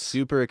 that's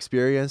super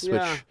experienced,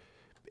 which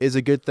is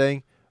a good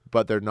thing.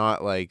 But they're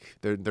not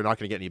they're not going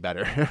to get any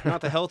better.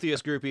 not the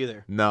healthiest group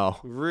either. No.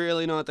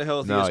 Really not the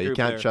healthiest No, group. you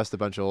can't there. trust a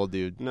bunch of old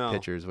dude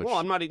pitchers. Which, well,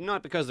 I'm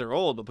not because they're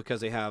old, but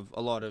because they have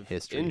a lot of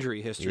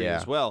injury history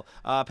as well.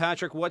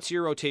 Patrick, what's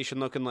your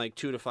rotation looking like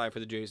 2 to 5 for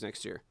the Jays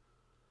next year?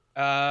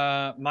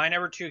 My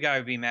number 2 guy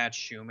would be Matt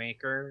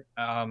Shoemaker.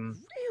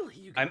 Really,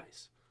 you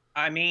guys?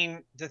 I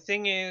mean, the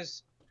thing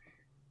is,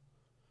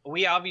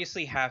 we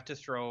obviously have to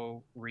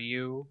throw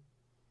Ryu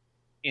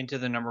into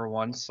the number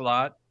 1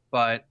 slot,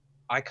 but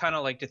I kind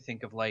of like to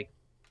think of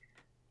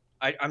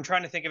I'm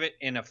trying to think of it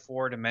in a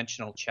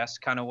 4-dimensional chess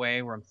kind of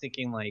way, where I'm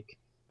thinking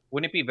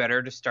wouldn't it be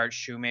better to start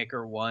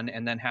Shoemaker 1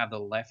 and then have the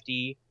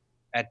lefty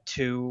at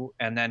 2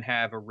 and then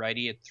have a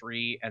righty at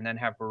 3 and then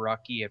have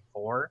Baraki at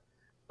 4?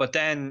 But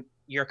then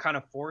you're kind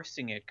of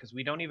forcing it, because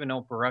we don't even know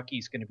what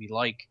Baraki's going to be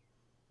like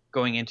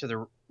going into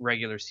the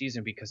regular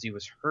season, because he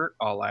was hurt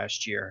all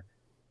last year.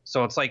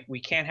 So it's we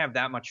can't have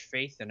that much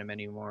faith in him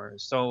anymore.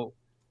 So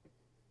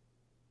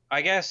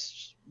I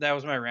guess that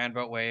was my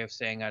roundabout way of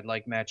saying I'd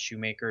like Matt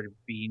Shoemaker to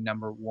be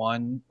number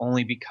 1,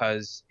 only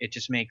because it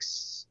just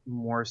makes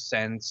more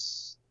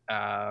sense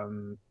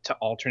to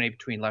alternate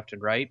between left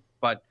and right.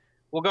 But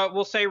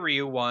we'll say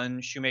Ryu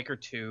 1, Shoemaker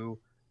 2.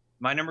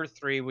 My number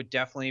 3 would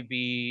definitely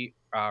be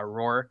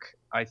Roark.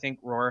 I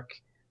think Roark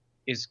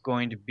is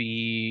going to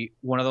be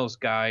one of those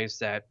guys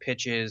that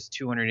pitches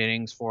 200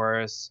 innings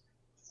for us,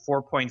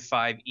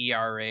 4.5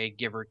 ERA,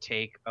 give or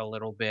take a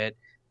little bit,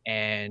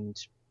 and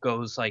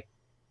goes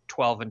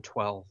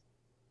 12-12.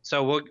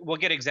 So we'll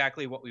get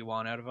exactly what we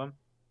want out of him.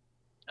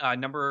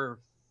 Number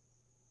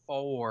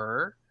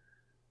 4,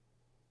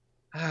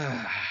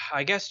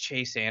 I guess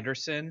Chase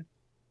Anderson.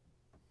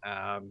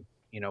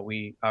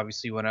 We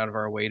obviously went out of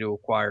our way to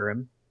acquire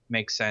him.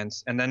 Makes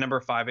sense. And then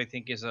number 5, I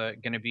think, is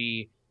going to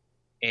be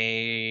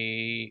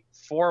a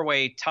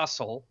 4-way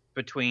tussle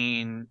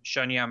between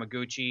Shun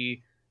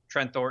Yamaguchi,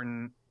 Trent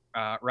Thornton,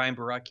 Ryan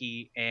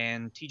Baraki,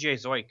 and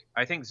TJ Zoik.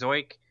 I think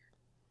Zoik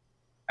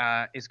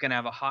is going to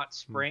have a hot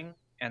spring,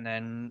 and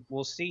then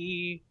we'll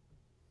see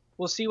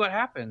what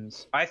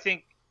happens. I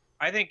think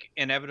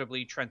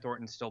inevitably Trent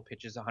Thornton still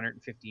pitches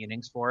 150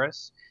 innings for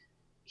us.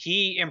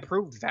 He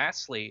improved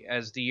vastly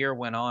as the year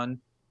went on,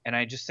 and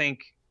I just think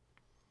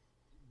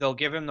they'll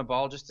give him the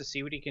ball just to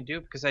see what he can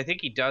do, because I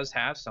think he does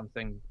have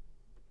something.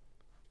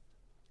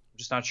 I'm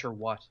just not sure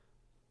what.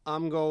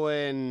 I'm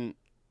going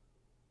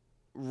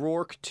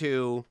Rourke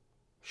 2,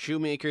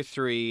 Shoemaker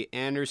 3,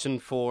 Anderson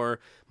 4.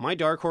 My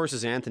dark horse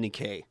is Anthony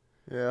Kay.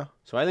 Yeah.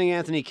 So I think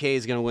Anthony Kay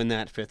is going to win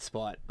that 5th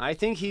spot. I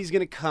think he's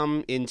going to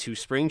come into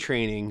spring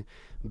training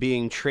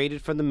being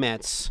traded from the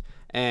Mets,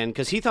 and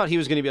because he thought he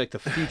was going to be like the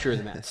future of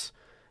the Mets.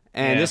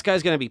 And this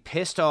guy's going to be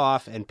pissed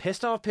off, and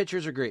pissed off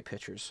pitchers are great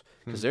pitchers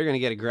because they're going to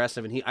get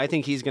aggressive, and I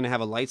think he's going to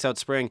have a lights-out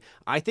spring.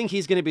 I think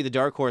he's going to be the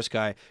dark horse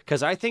guy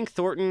because I think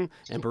Thornton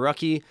and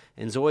Baraki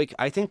and Zoik,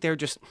 I think they're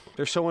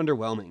so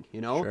underwhelming,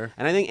 Sure.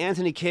 And I think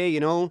Anthony Kay,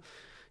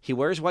 he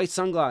wears white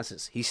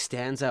sunglasses. He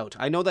stands out.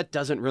 I know that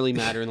doesn't really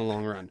matter in the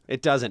long run.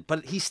 It doesn't,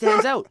 but he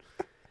stands out.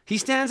 He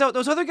stands out.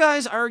 Those other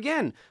guys are,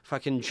 again,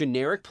 fucking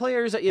generic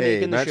players that you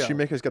make in the Matt show.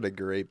 Shoemaker's got a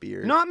great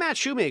beard. Not Matt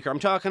Shoemaker. I'm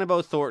talking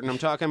about Thornton. I'm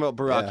talking about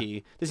Baraki.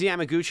 Yeah. This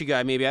Yamaguchi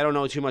guy, maybe. I don't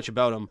know too much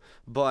about him.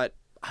 But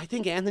I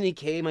think Anthony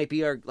Kay might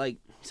be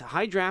he's a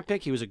high draft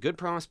pick. He was a good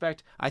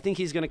prospect. I think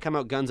he's going to come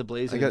out guns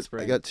a-blazing in the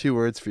spring. I got 2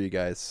 words for you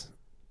guys.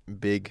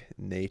 Big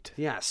Nate.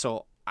 Yeah,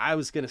 so I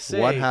was going to say...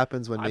 What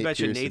happens when Nate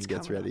Pearson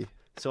gets ready?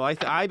 So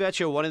I bet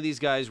you one of these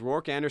guys,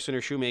 Rourke, Anderson,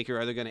 or Shoemaker,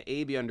 are either going to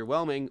A, be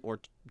underwhelming, or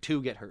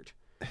 2, get hurt.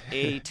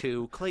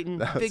 A2.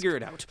 Clayton, figure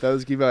it out. That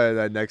was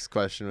that next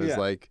question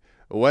was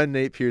when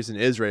Nate Pearson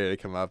is ready to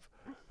come up,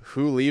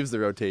 who leaves the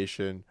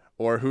rotation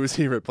or who's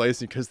he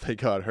replacing because they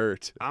got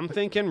hurt? I'm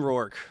thinking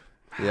Rourke.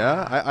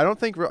 Yeah, I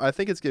think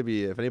it's going to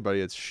be, if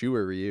anybody, it's Shu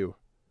or Ryu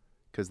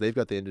because they've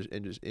got the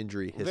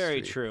injury history.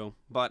 Very true.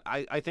 But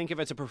I think if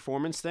it's a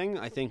performance thing,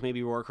 I think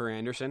maybe Rourke or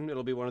Anderson.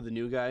 It'll be one of the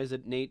new guys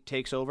that Nate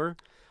takes over.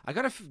 I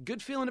got a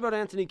good feeling about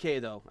Anthony Kay,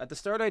 though. At the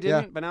start I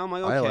didn't, but now I'm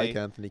like, okay. I like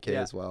Anthony Kay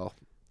as well.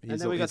 And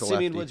then we got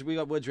Simeon Woods. We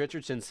got Woods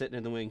Richardson sitting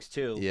in the wings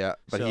too. Yeah,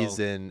 but he's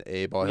in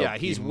A ball. Yeah,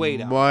 he's way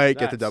down. Might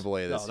get to Double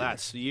A this year. No,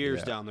 that's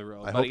years down the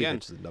road. I hope he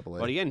pitches in Double A.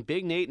 But again,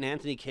 Big Nate and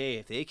Anthony Kay,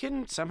 if they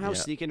can somehow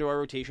sneak into our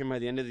rotation by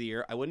the end of the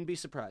year, I wouldn't be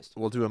surprised.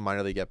 We'll do a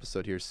minor league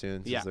episode here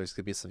soon. Yeah, there's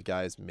gonna be some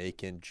guys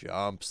making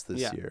jumps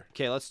this year.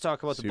 Okay, let's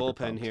talk about the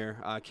bullpen here.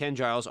 Ken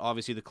Giles,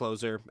 obviously the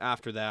closer.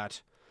 After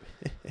that,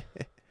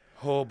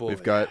 oh boy,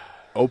 we've got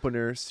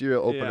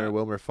serial opener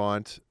Wilmer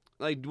Font.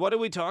 What do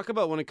we talk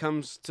about when it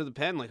comes to the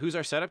pen? Who's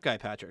our setup guy,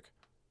 Patrick?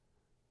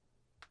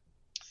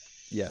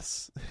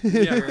 Yes.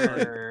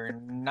 You're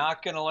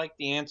not going to like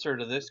the answer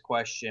to this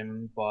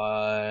question,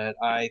 but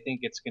I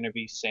think it's going to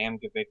be Sam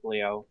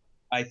Gaviglio.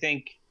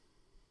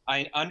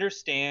 I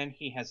understand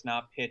he has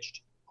not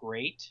pitched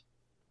great.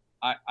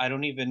 I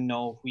don't even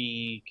know if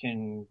we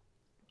can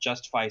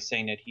justify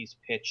saying that he's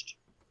pitched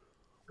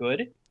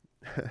good,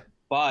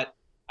 but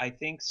I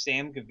think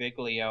Sam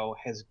Gaviglio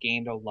has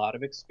gained a lot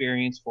of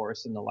experience for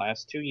us in the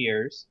last 2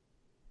 years.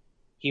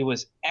 He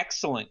was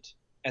excellent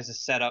as a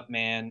setup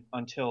man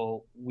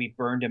until we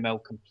burned him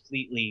out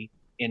completely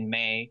in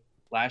May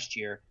last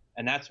year,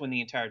 and that's when the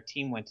entire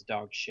team went to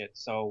dog shit.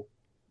 So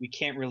we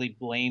can't really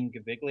blame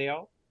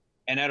Gaviglio.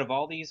 And out of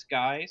all these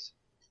guys,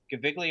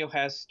 Gaviglio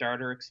has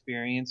starter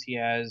experience. He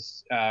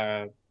has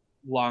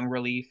long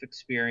relief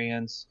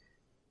experience.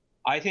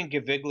 I think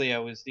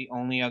Gaviglio is the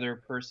only other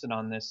person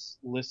on this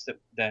list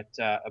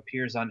that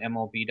appears on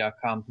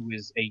MLB.com who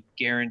is a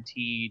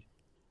guaranteed.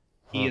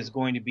 He is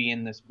going to be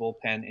in this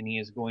bullpen, and he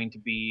is going to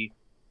be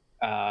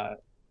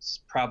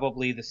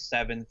probably the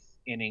 7th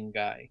inning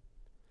guy.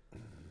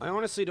 I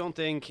honestly don't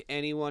think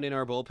anyone in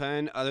our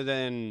bullpen, other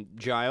than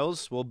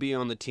Giles, will be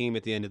on the team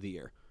at the end of the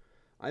year.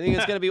 I think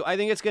it's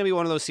gonna be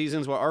one of those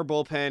seasons where our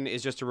bullpen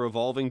is just a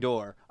revolving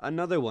door.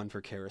 Another one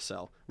for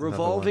Carousel.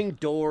 Revolving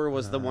door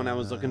was the one I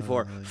was looking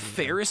for.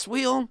 Ferris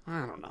wheel?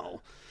 I don't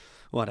know.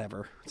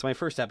 Whatever. It's my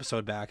first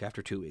episode back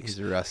after 2 weeks.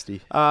 He's rusty.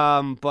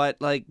 But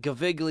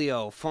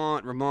Gaviglio,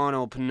 Font,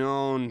 Romano,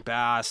 Pannone,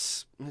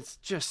 Bass, it's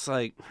just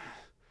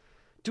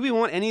do we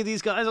want any of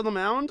these guys on the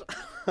mound?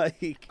 I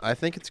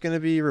think it's going to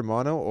be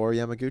Romano or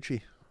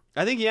Yamaguchi.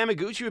 I think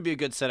Yamaguchi would be a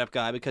good setup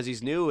guy because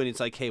he's new and it's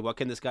hey, what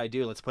can this guy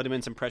do? Let's put him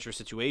in some pressure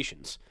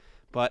situations.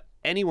 But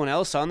anyone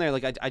else on there,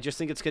 I just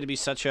think it's going to be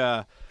such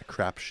a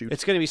crapshoot.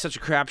 It's going to be such a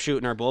crapshoot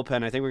in our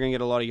bullpen. I think we're going to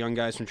get a lot of young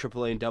guys from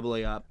AAA and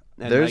AA up.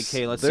 And there's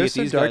hey, let's there's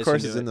see if some these dark guys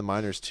horses can do in the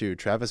minors too.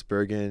 Travis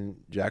Bergen,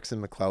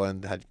 Jackson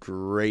McClellan had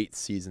great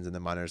seasons in the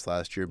minors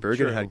last year.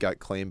 Bergen had got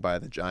claimed by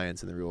the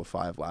Giants in the Rule of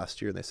 5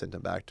 last year, and they sent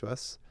him back to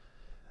us.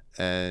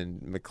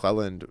 And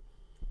McClellan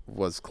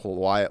was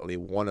quietly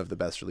one of the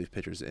best relief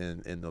pitchers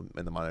in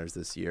the minors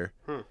this year.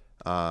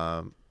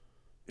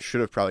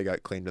 should have probably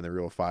got claimed in the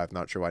Rule 5.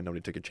 Not sure why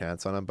nobody took a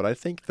chance on him, but I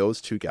think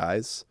those two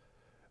guys,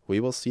 we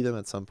will see them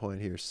at some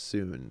point here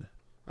soon.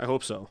 I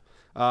hope so.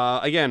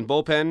 Again,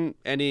 bullpen,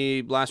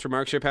 any last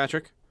remarks here,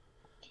 Patrick?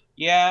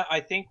 Yeah, I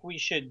think we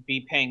should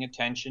be paying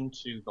attention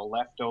to the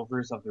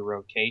leftovers of the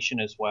rotation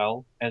as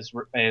well as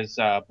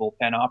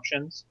bullpen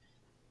options.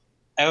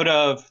 Out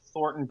of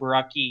Thornton,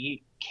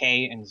 Barucki,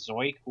 Kay, and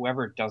Zoik,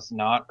 whoever does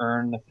not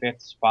earn the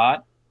fifth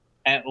spot,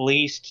 at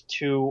least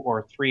 2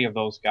 or 3 of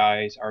those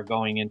guys are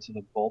going into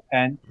the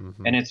bullpen.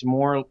 Mm-hmm. And it's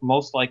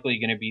most likely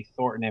going to be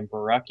Thornton and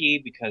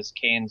Barucki because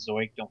Kay and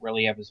Zoik don't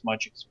really have as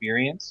much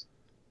experience.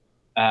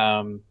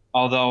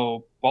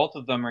 Although both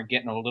of them are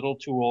getting a little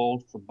too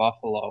old for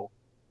Buffalo.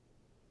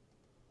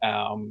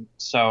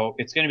 So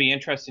it's going to be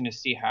interesting to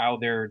see how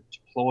they're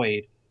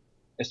deployed,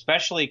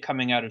 especially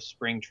coming out of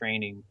spring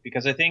training,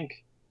 because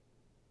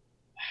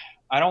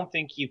I don't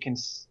think you can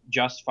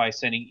justify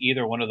sending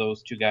either one of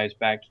those two guys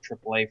back to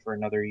AAA for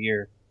another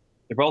year.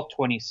 They're both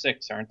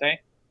 26, aren't they?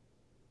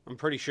 I'm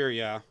pretty sure,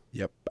 yeah.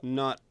 Yep.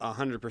 Not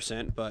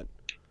 100%, but...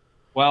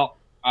 Well,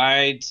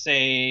 I'd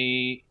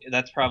say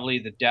that's probably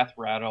the death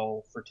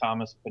rattle for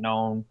Thomas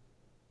Pannone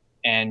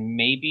and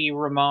maybe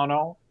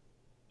Romano.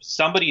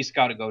 Somebody's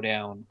got to go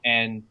down.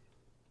 And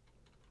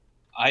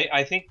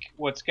I think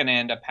what's going to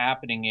end up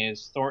happening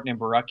is Thornton and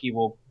Barucki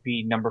will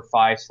be number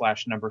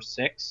 5/number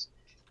 6.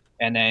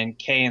 And then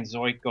Kay and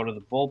Zoik go to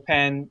the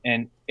bullpen.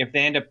 And if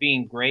they end up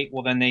being great,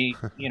 well, then they,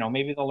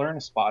 maybe they'll earn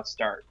a spot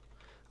start.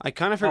 I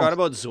kind of forgot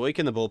about Zoik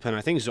in the bullpen.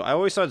 I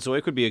always thought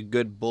Zoik would be a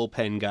good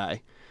bullpen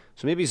guy.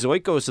 So maybe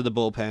Zoik goes to the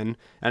bullpen.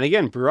 And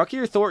again, Barucki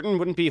or Thornton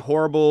wouldn't be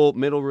horrible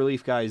middle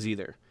relief guys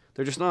either.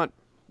 They're just not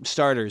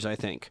starters, I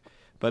think.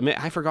 But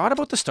I forgot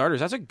about the starters.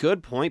 That's a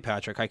good point,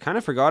 Patrick. I kind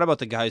of forgot about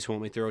the guys who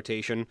won't make the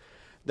rotation.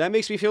 That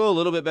makes me feel a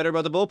little bit better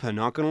about the bullpen,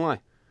 not going to lie.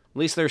 At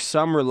least there's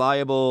some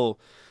reliable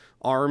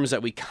arms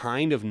that we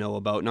kind of know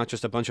about, not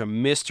just a bunch of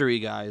mystery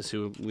guys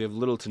who we have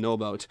little to know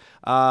about.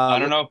 I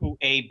don't know who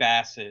A.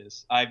 Bass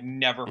is. I've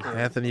never heard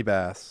Anthony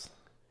Bass.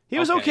 He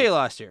was okay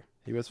last year.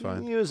 He was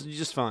fine. He was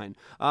just fine.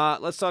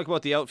 Let's talk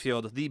about the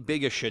outfield, the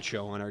biggest shit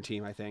show on our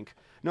team, I think.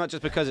 Not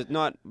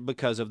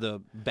because of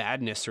the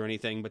badness or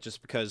anything, but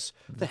just because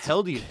the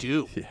hell do you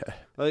do?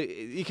 Yeah.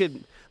 You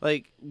could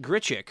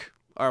Grichuk.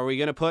 Are we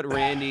going to put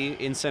Randy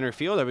in center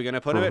field? Are we going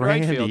to put him at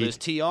right field? Is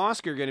T.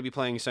 Oscar going to be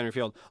playing center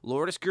field?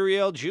 Lourdes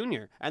Gurriel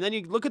Jr. And then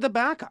you look at the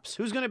backups.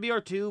 Who's going to be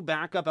our 2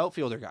 backup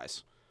outfielder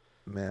guys?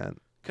 Man.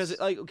 Because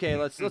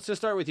let's just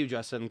start with you,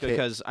 Justin,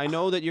 because I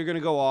know that you're going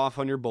to go off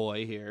on your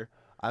boy here.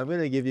 I'm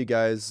going to give you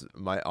guys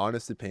my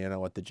honest opinion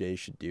on what the Jays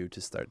should do to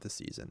start the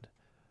season.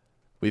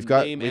 We've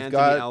got Anthony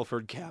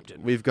Alford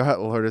captain. We've got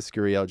Lourdes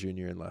Gurriel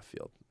Jr. in left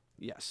field.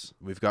 Yes.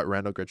 We've got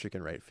Randall Grichuk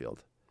in right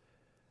field.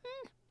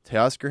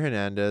 Teoscar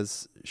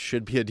Hernandez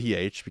should be a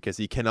DH because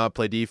he cannot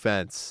play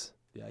defense.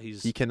 Yeah,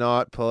 he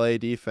cannot play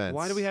defense.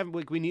 Why do we have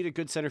we need a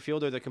good center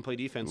fielder that can play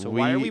defense? So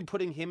why are we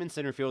putting him in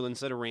center field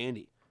instead of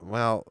Randy?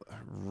 Well,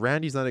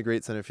 Randy's not a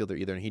great center fielder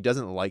either, and he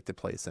doesn't like to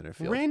play center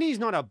field. Randy's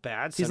not a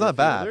bad center fielder. He's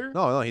not fielder. bad.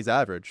 No, he's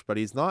average, but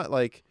he's not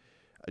like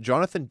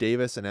Jonathan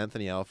Davis and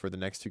Anthony Alford, the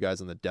next 2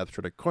 guys on the depth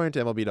chart. According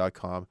to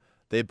MLB.com,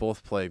 they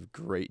both play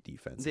great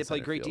defense. They play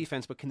great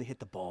defense, but can they hit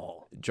the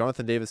ball?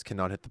 Jonathan Davis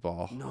cannot hit the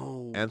ball.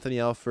 No. Anthony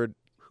Alford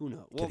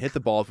can hit the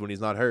ball when he's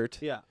not hurt.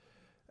 Yeah.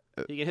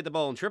 He can hit the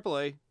ball in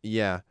AAA.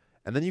 Yeah.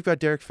 And then you've got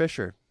Derek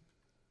Fisher.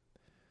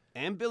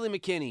 And Billy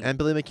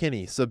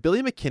McKinney. So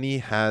Billy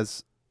McKinney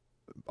has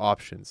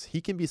options. He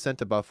can be sent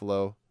to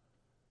Buffalo.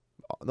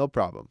 No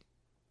problem.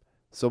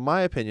 So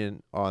my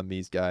opinion on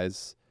these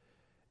guys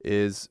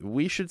is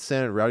we should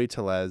send Rowdy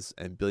Tellez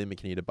and Billy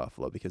McKinney to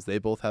Buffalo because they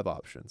both have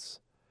options.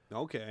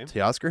 Okay.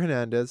 Teoscar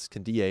Hernandez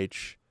can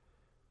DH.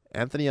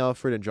 Anthony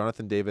Alford and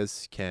Jonathan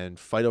Davis can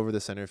fight over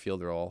the center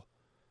field role.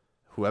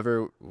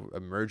 Whoever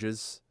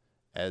emerges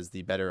as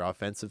the better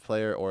offensive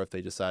player, or if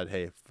they decide,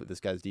 hey, this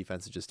guy's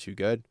defense is just too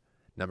good,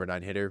 number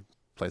 9 hitter,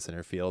 play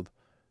center field.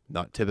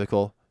 Not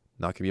typical.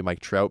 Not going to be Mike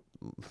Trout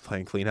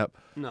playing cleanup.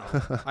 No,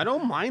 I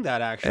don't mind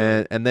that,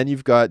 actually. And then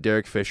you've got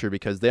Derek Fisher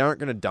because they aren't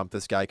going to dump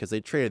this guy because they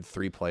traded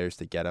 3 players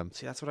to get him.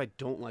 See, that's what I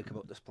don't like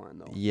about this plan,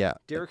 though. Yeah.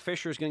 Derek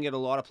Fisher is going to get a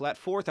lot of that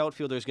 4th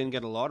outfielder is going to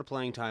get a lot of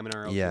playing time in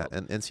our outfield. Yeah,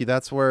 and see,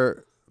 that's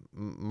where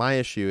my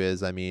issue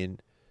is. I mean,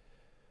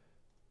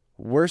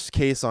 worst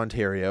case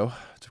Ontario,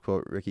 to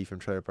quote Ricky from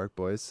Trailer Park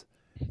Boys,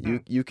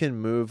 you can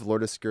move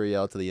Lourdes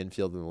Gurriel to the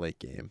infield in the late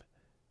game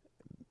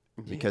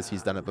because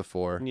he's done it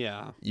before.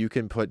 Yeah. You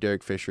can put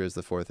Derek Fisher as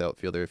the 4th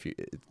outfielder if you,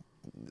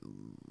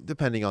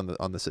 depending on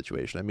the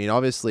situation. I mean,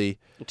 obviously,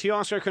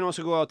 Teoscar can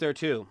also go out there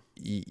too.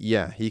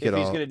 Yeah, he could. If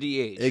he's going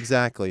to DH.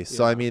 Exactly. Yeah.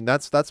 So I mean,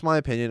 that's my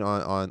opinion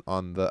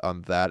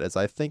on that. Is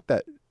I think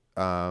that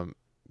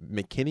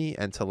McKinney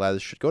and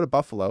Tellez should go to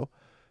Buffalo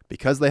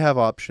because they have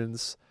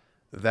options.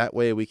 That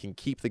way we can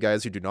keep the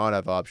guys who do not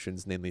have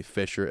options, namely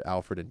Fisher,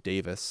 Alford, and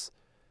Davis,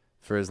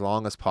 for as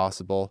long as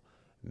possible.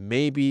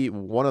 Maybe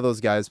one of those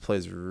guys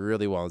plays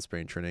really well in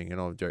spring training. You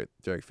know,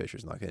 Derek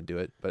Fisher's not going to do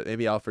it, but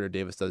maybe Alford or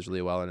Davis does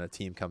really well and a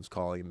team comes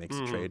calling and makes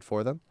a trade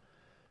for them.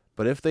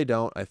 But if they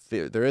don't,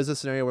 there is a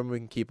scenario where we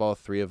can keep all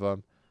 3 of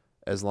them.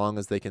 as long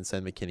as they can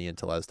send McKinney and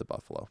Tellez to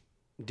Buffalo.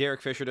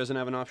 Derek Fisher doesn't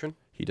have an option?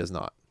 He does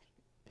not.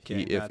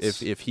 Okay,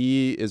 If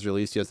he is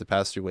released, he has to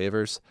pass through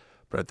waivers.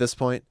 But at this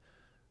point,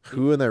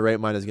 who in their right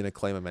mind is going to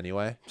claim him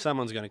anyway?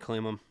 Someone's going to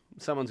claim him.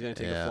 Someone's going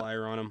to take a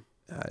flyer on him.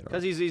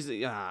 Because he's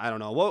I don't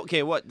know. Well,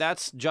 okay,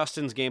 that's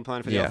Justin's game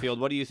plan for the outfield.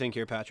 What do you think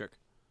here, Patrick?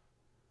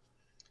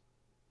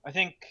 I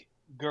think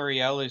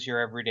Gurriel is your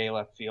everyday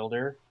left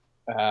fielder.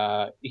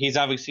 He's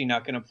obviously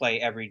not going to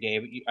play every day,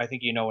 but I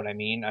think you know what I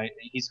mean.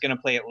 He's going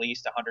to play at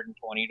least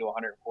 120 to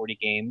 140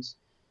 games.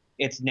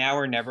 It's now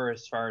or never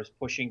as far as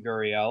pushing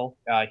Gurriel.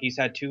 He's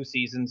had 2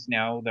 seasons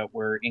now that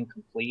were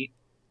incomplete,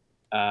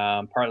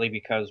 partly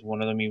because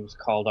one of them he was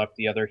called up,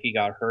 the other he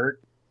got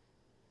hurt,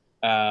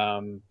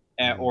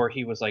 or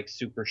he was like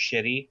super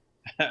shitty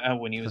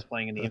when he was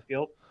playing in the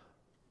infield.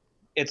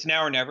 It's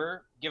now or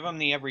never. Give him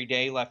the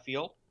everyday left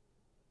field.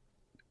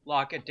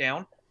 Lock it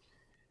down.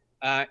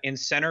 In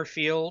center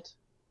field,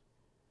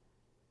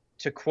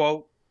 to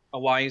quote a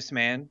wise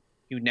man,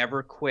 you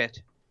never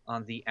quit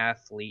on the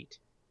athlete,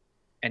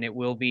 and it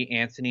will be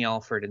Anthony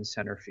Alford in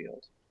center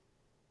field.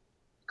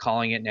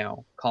 Calling it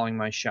now. Calling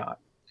my shot.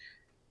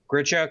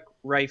 Grichuk,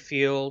 right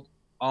field,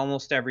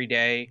 almost every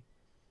day.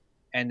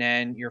 And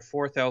then your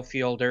fourth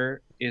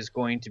outfielder is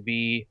going to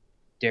be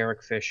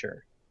Derek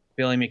Fisher.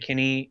 Billy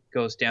McKinney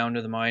goes down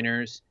to the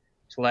minors.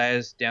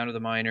 Tellez down to the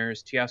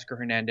minors. Teoscar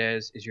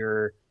Hernandez is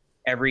your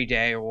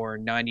everyday or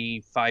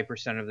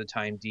 95% of the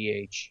time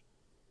DH.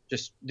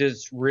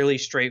 Just really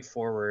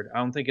straightforward. I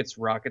don't think it's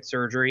rocket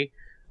surgery.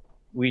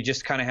 We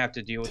just kind of have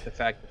to deal with the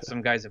fact that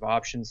some guys have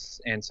options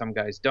and some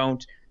guys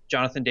don't.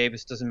 Jonathan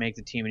Davis doesn't make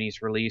the team and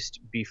he's released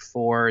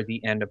before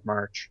the end of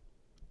March.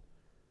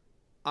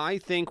 I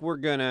think we're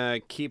going to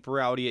keep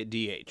Rowdy at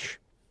DH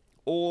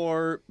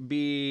or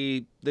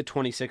be the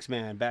 26th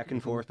man back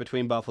and forth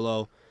between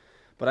Buffalo.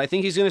 But I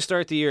think he's going to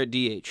start the year at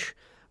DH.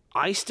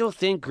 I still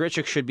think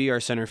Grichuk should be our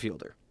center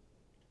fielder.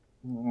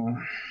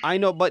 I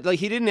know, but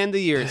he didn't end the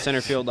year at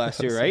center field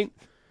last year, right?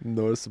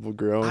 Noticeable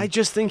groan. I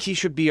just think he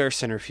should be our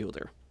center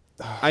fielder.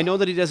 I know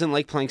that he doesn't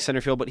like playing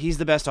center field, but he's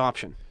the best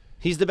option.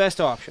 He's the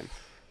best option.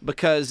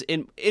 Because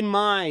in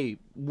my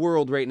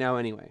world right now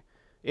anyway,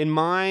 in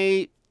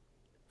my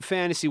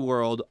fantasy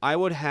world, I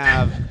would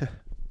have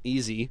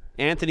easy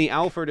Anthony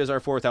Alford as our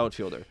fourth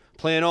outfielder,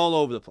 playing all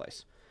over the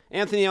place.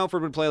 Anthony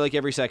Alford would play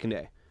every second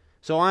day.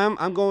 So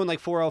I'm going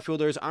 4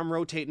 outfielders. I'm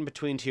rotating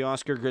between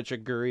Teoscar,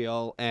 Grichuk,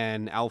 Gurriel,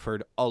 and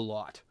Alford a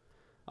lot.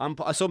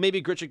 So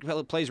maybe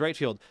Grichuk plays right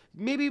field.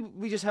 Maybe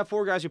we just have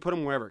 4 guys who put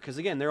them wherever. Because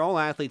again, they're all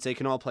athletes. They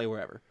can all play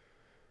wherever.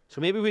 So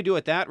maybe we do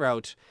it that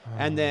route.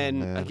 And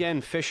then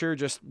again, Fisher,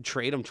 just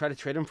trade him. Try to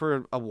trade him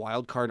for a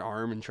wild card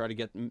arm and try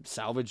to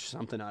salvage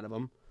something out of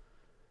him.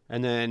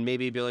 And then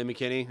maybe Billy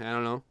McKinney. I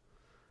don't know.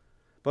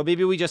 But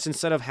maybe we just,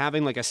 instead of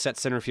having a set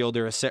center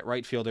fielder, a set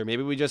right fielder,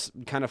 maybe we just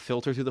kind of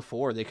filter through the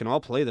 4. They can all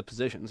play the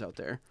positions out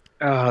there.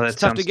 Oh, that's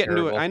tough to get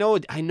terrible. Into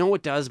it. I know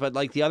it does, but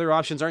the other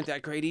options aren't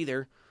that great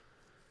either.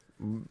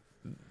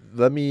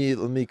 Let me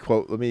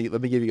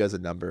give you guys a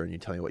number and you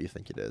tell me what you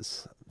think it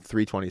is.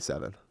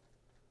 327.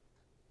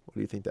 What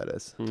do you think that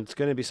is? It's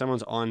going to be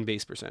someone's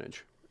on-base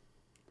percentage.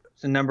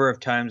 It's a number of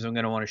times I'm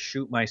going to want to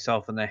shoot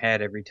myself in the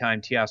head every time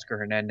Teoscar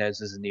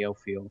Hernandez is in the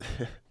outfield.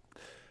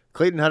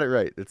 Clayton had it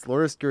right. It's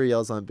Lourdes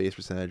Gurriel's on-base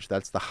percentage.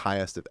 That's the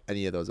highest of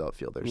any of those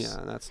outfielders.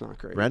 Yeah, that's not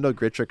great. Randall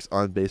Grichuk's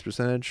on-base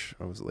percentage,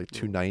 was it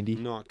 290?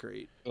 Not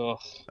great. Ugh.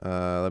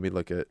 Let me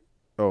look at...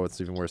 Oh,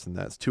 it's even worse than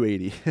that. It's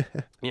 280.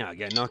 Yeah,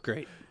 again, not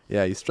great.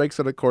 Yeah, he strikes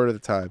out a quarter of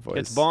the time, boys.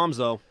 It's bombs,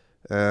 though.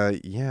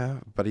 Yeah,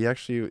 but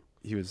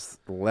he was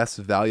less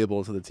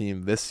valuable to the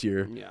team this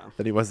year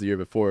than he was the year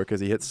before because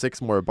he hit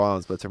 6 more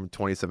bombs, but it took him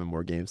 27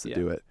 more games to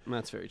do it.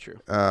 That's very true.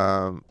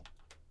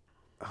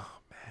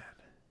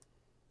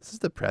 This is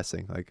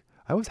depressing.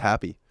 I was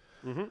happy.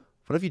 Mm-hmm.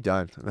 What have you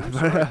done?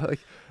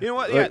 You know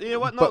what? Yeah, you know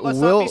what? No, let's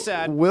not be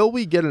sad. Will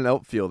we get an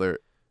outfielder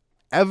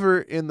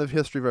ever in the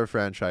history of our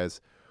franchise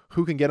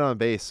who can get on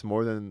base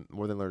more than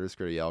Lourdes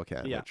Gurriel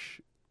can? Yeah.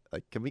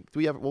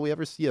 Will we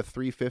ever see a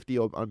 350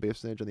 on base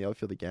percentage in the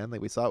outfield again?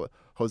 We saw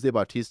Jose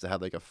Bautista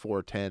had a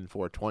 410,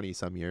 420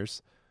 some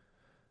years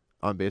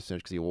on base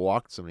percentage because he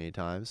walked so many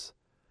times.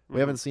 We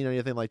haven't seen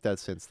anything like that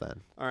since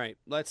then. All right,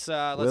 let's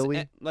end Will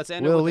it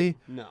with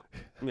no.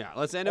 Yeah,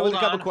 let's end it with a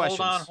couple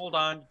questions. Hold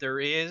on.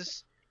 There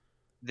is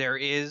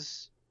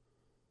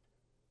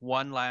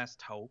one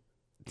last hope.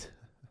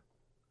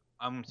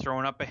 I'm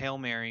throwing up a Hail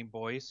Mary,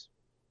 boys.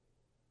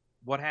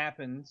 What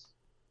happens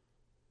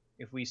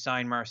if we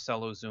sign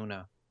Marcell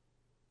Ozuna?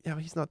 Yeah,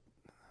 but he's not.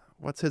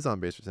 What's his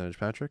on-base percentage,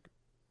 Patrick?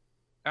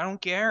 I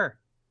don't care.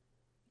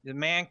 The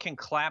man can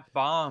clap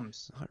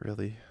bombs. Not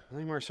really. I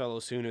think Marcell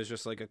Ozuna is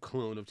just a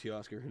clone of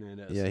Teoscar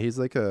Hernandez. Yeah, he's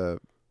but he can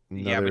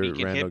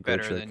Randall hit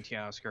better Grichuk. than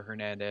Teoscar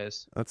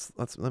Hernandez.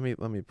 Let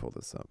me pull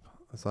this up.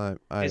 His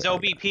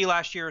OBP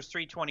last year was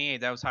 328.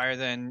 That was higher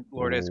than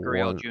Lourdes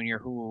Gurriel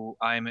Jr., who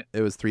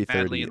It was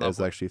 330. It was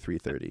with. actually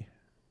 330.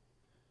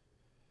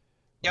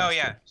 Oh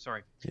yeah,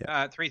 sorry.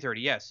 Yeah.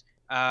 330. Yes.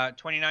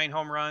 29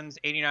 home runs,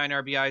 89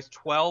 RBIs,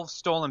 12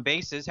 stolen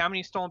bases. How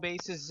many stolen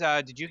bases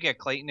did you get,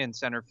 Clayton, in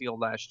center field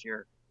last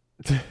year?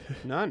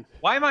 None.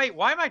 Why am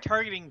I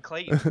targeting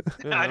Clayton?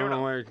 Yeah, I don't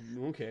know. why.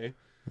 Okay.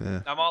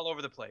 Yeah. I'm all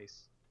over the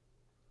place.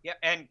 Yeah,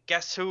 and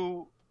guess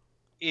who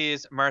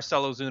is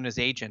Marcell Ozuna's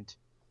agent?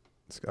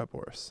 Scott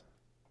Boras.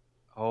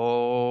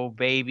 Oh,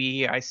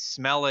 baby, I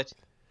smell it.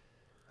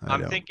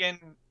 I'm don't. thinking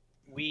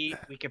we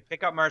could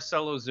pick up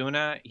Marcell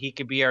Ozuna. He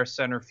could be our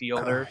center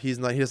fielder. He's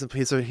not. He doesn't.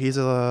 He's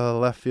a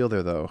left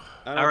fielder though.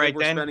 I don't All think right,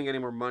 we're then. spending any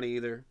more money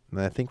either. And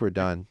I think we're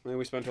done. I think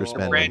we spent For a lot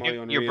spending. of money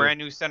on Your Rio. brand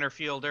new center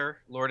fielder,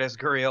 Lourdes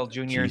Gurriel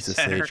Jr. in Jesus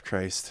center. H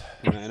Christ.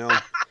 Yeah, I know.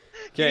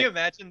 Can Okay. you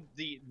imagine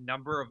the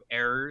number of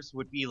errors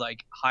would be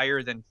like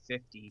higher than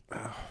 50? Oh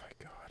my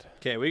God.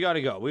 Okay, we got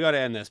to go. We got to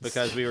end this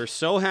because we were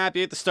so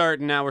happy at the start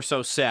and now we're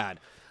so sad.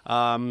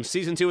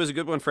 Season 2 is a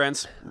good one,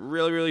 friends.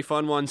 Really, really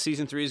fun one.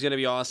 Season 3 is going to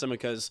be awesome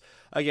because,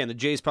 again, the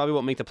Jays probably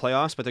won't make the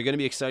playoffs, but they're going to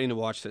be exciting to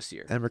watch this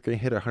year. And we're gonna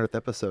hit our 100th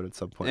episode at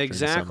some point. during the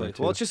Exactly. summer,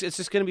 too. Well, it's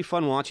just going to be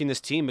fun watching this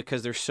team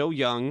because they're so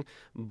young,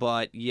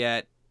 but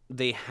yet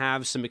they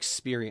have some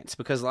experience.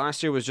 Because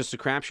last year was just a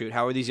crapshoot.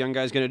 How are these young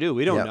guys going to do?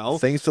 We don't Yeah, know.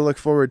 Things to look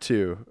forward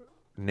to.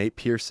 Nate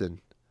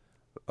Pearson,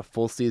 a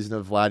full season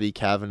of Vladdy,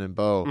 Cavan, and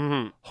Bo.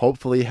 Mm-hmm.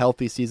 Hopefully,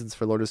 healthy seasons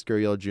for Lourdes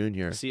Gurriel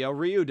Jr. See how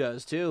Ryu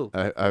does too.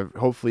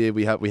 Hopefully,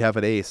 we have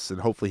an ace, and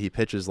hopefully he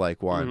pitches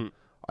like one. Mhm.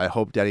 I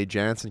hope Danny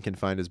Jansen can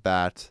find his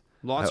bat.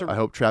 Lots I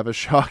hope Travis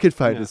Shaw can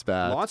find yeah, his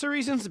bat. Lots of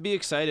reasons to be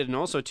excited, and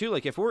also too,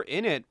 like if we're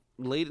in it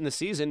late in the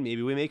season,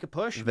 maybe we make a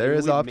push. There Maybe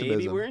is Maybe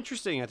optimism. we're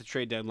interesting at the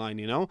trade deadline.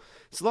 You know,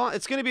 it's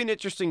going to be an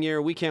interesting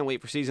year. We can't wait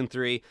for season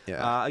 3.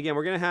 Yeah. Again,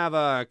 we're going to have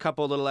a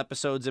couple little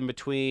episodes in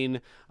between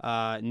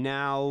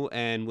now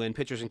and when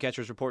pitchers and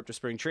catchers report to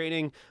spring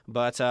training.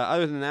 But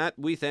other than that,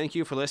 we thank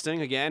you for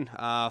listening. Again,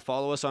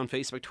 follow us on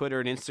Facebook, Twitter,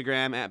 and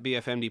Instagram at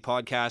BFMD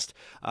Podcast.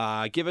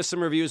 Give us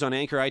some reviews on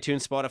Anchor,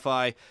 iTunes,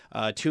 Spotify,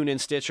 TuneIn,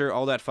 Stitcher,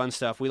 all that fun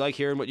stuff. We like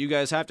hearing what you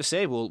guys have to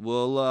say.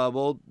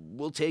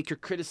 We'll take your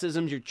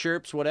criticisms, your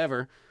chirps, whatever.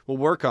 We'll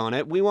work on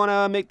it. We want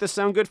to make this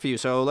sound good for you,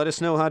 so let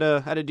us know how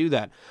to do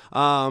that.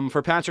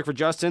 For Patrick, for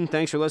Justin,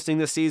 thanks for listening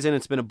this season.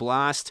 It's been a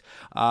blast.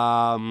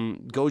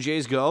 Go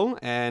Jays, go!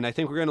 And I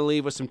think we're going to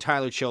leave with some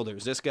Tyler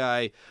Childers. This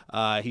guy,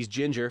 he's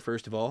ginger,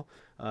 first of all.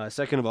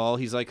 Second of all,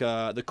 he's like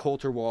the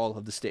Coulter Wall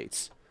of the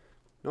States.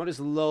 Not as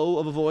low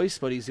of a voice,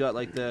 but he's got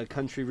like the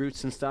country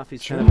roots and stuff.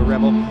 He's kind of a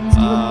rebel.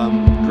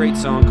 Great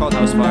song called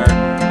House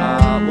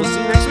Fire. We'll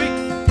see you next week.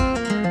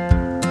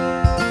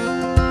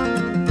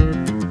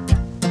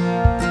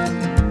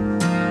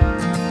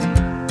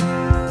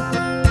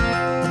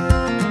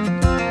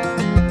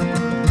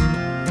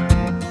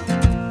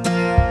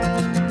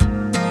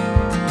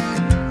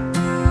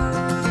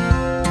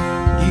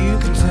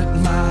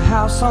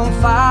 House on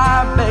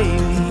fire,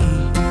 baby.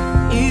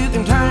 You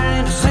can turn it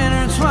into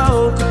scented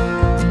smoke.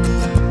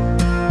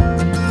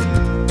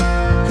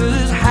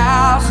 'Cause the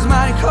house is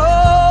mighty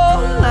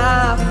cold and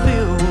I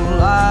feel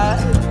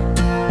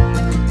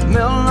like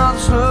melting all the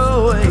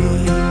snow away.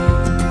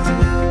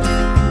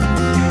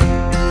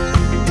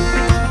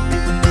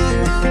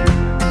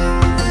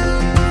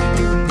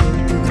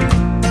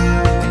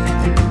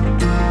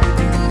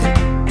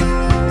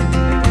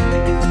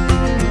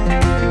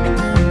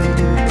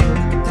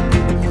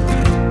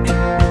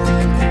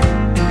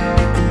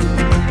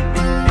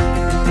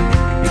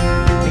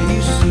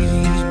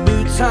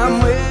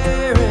 I'm with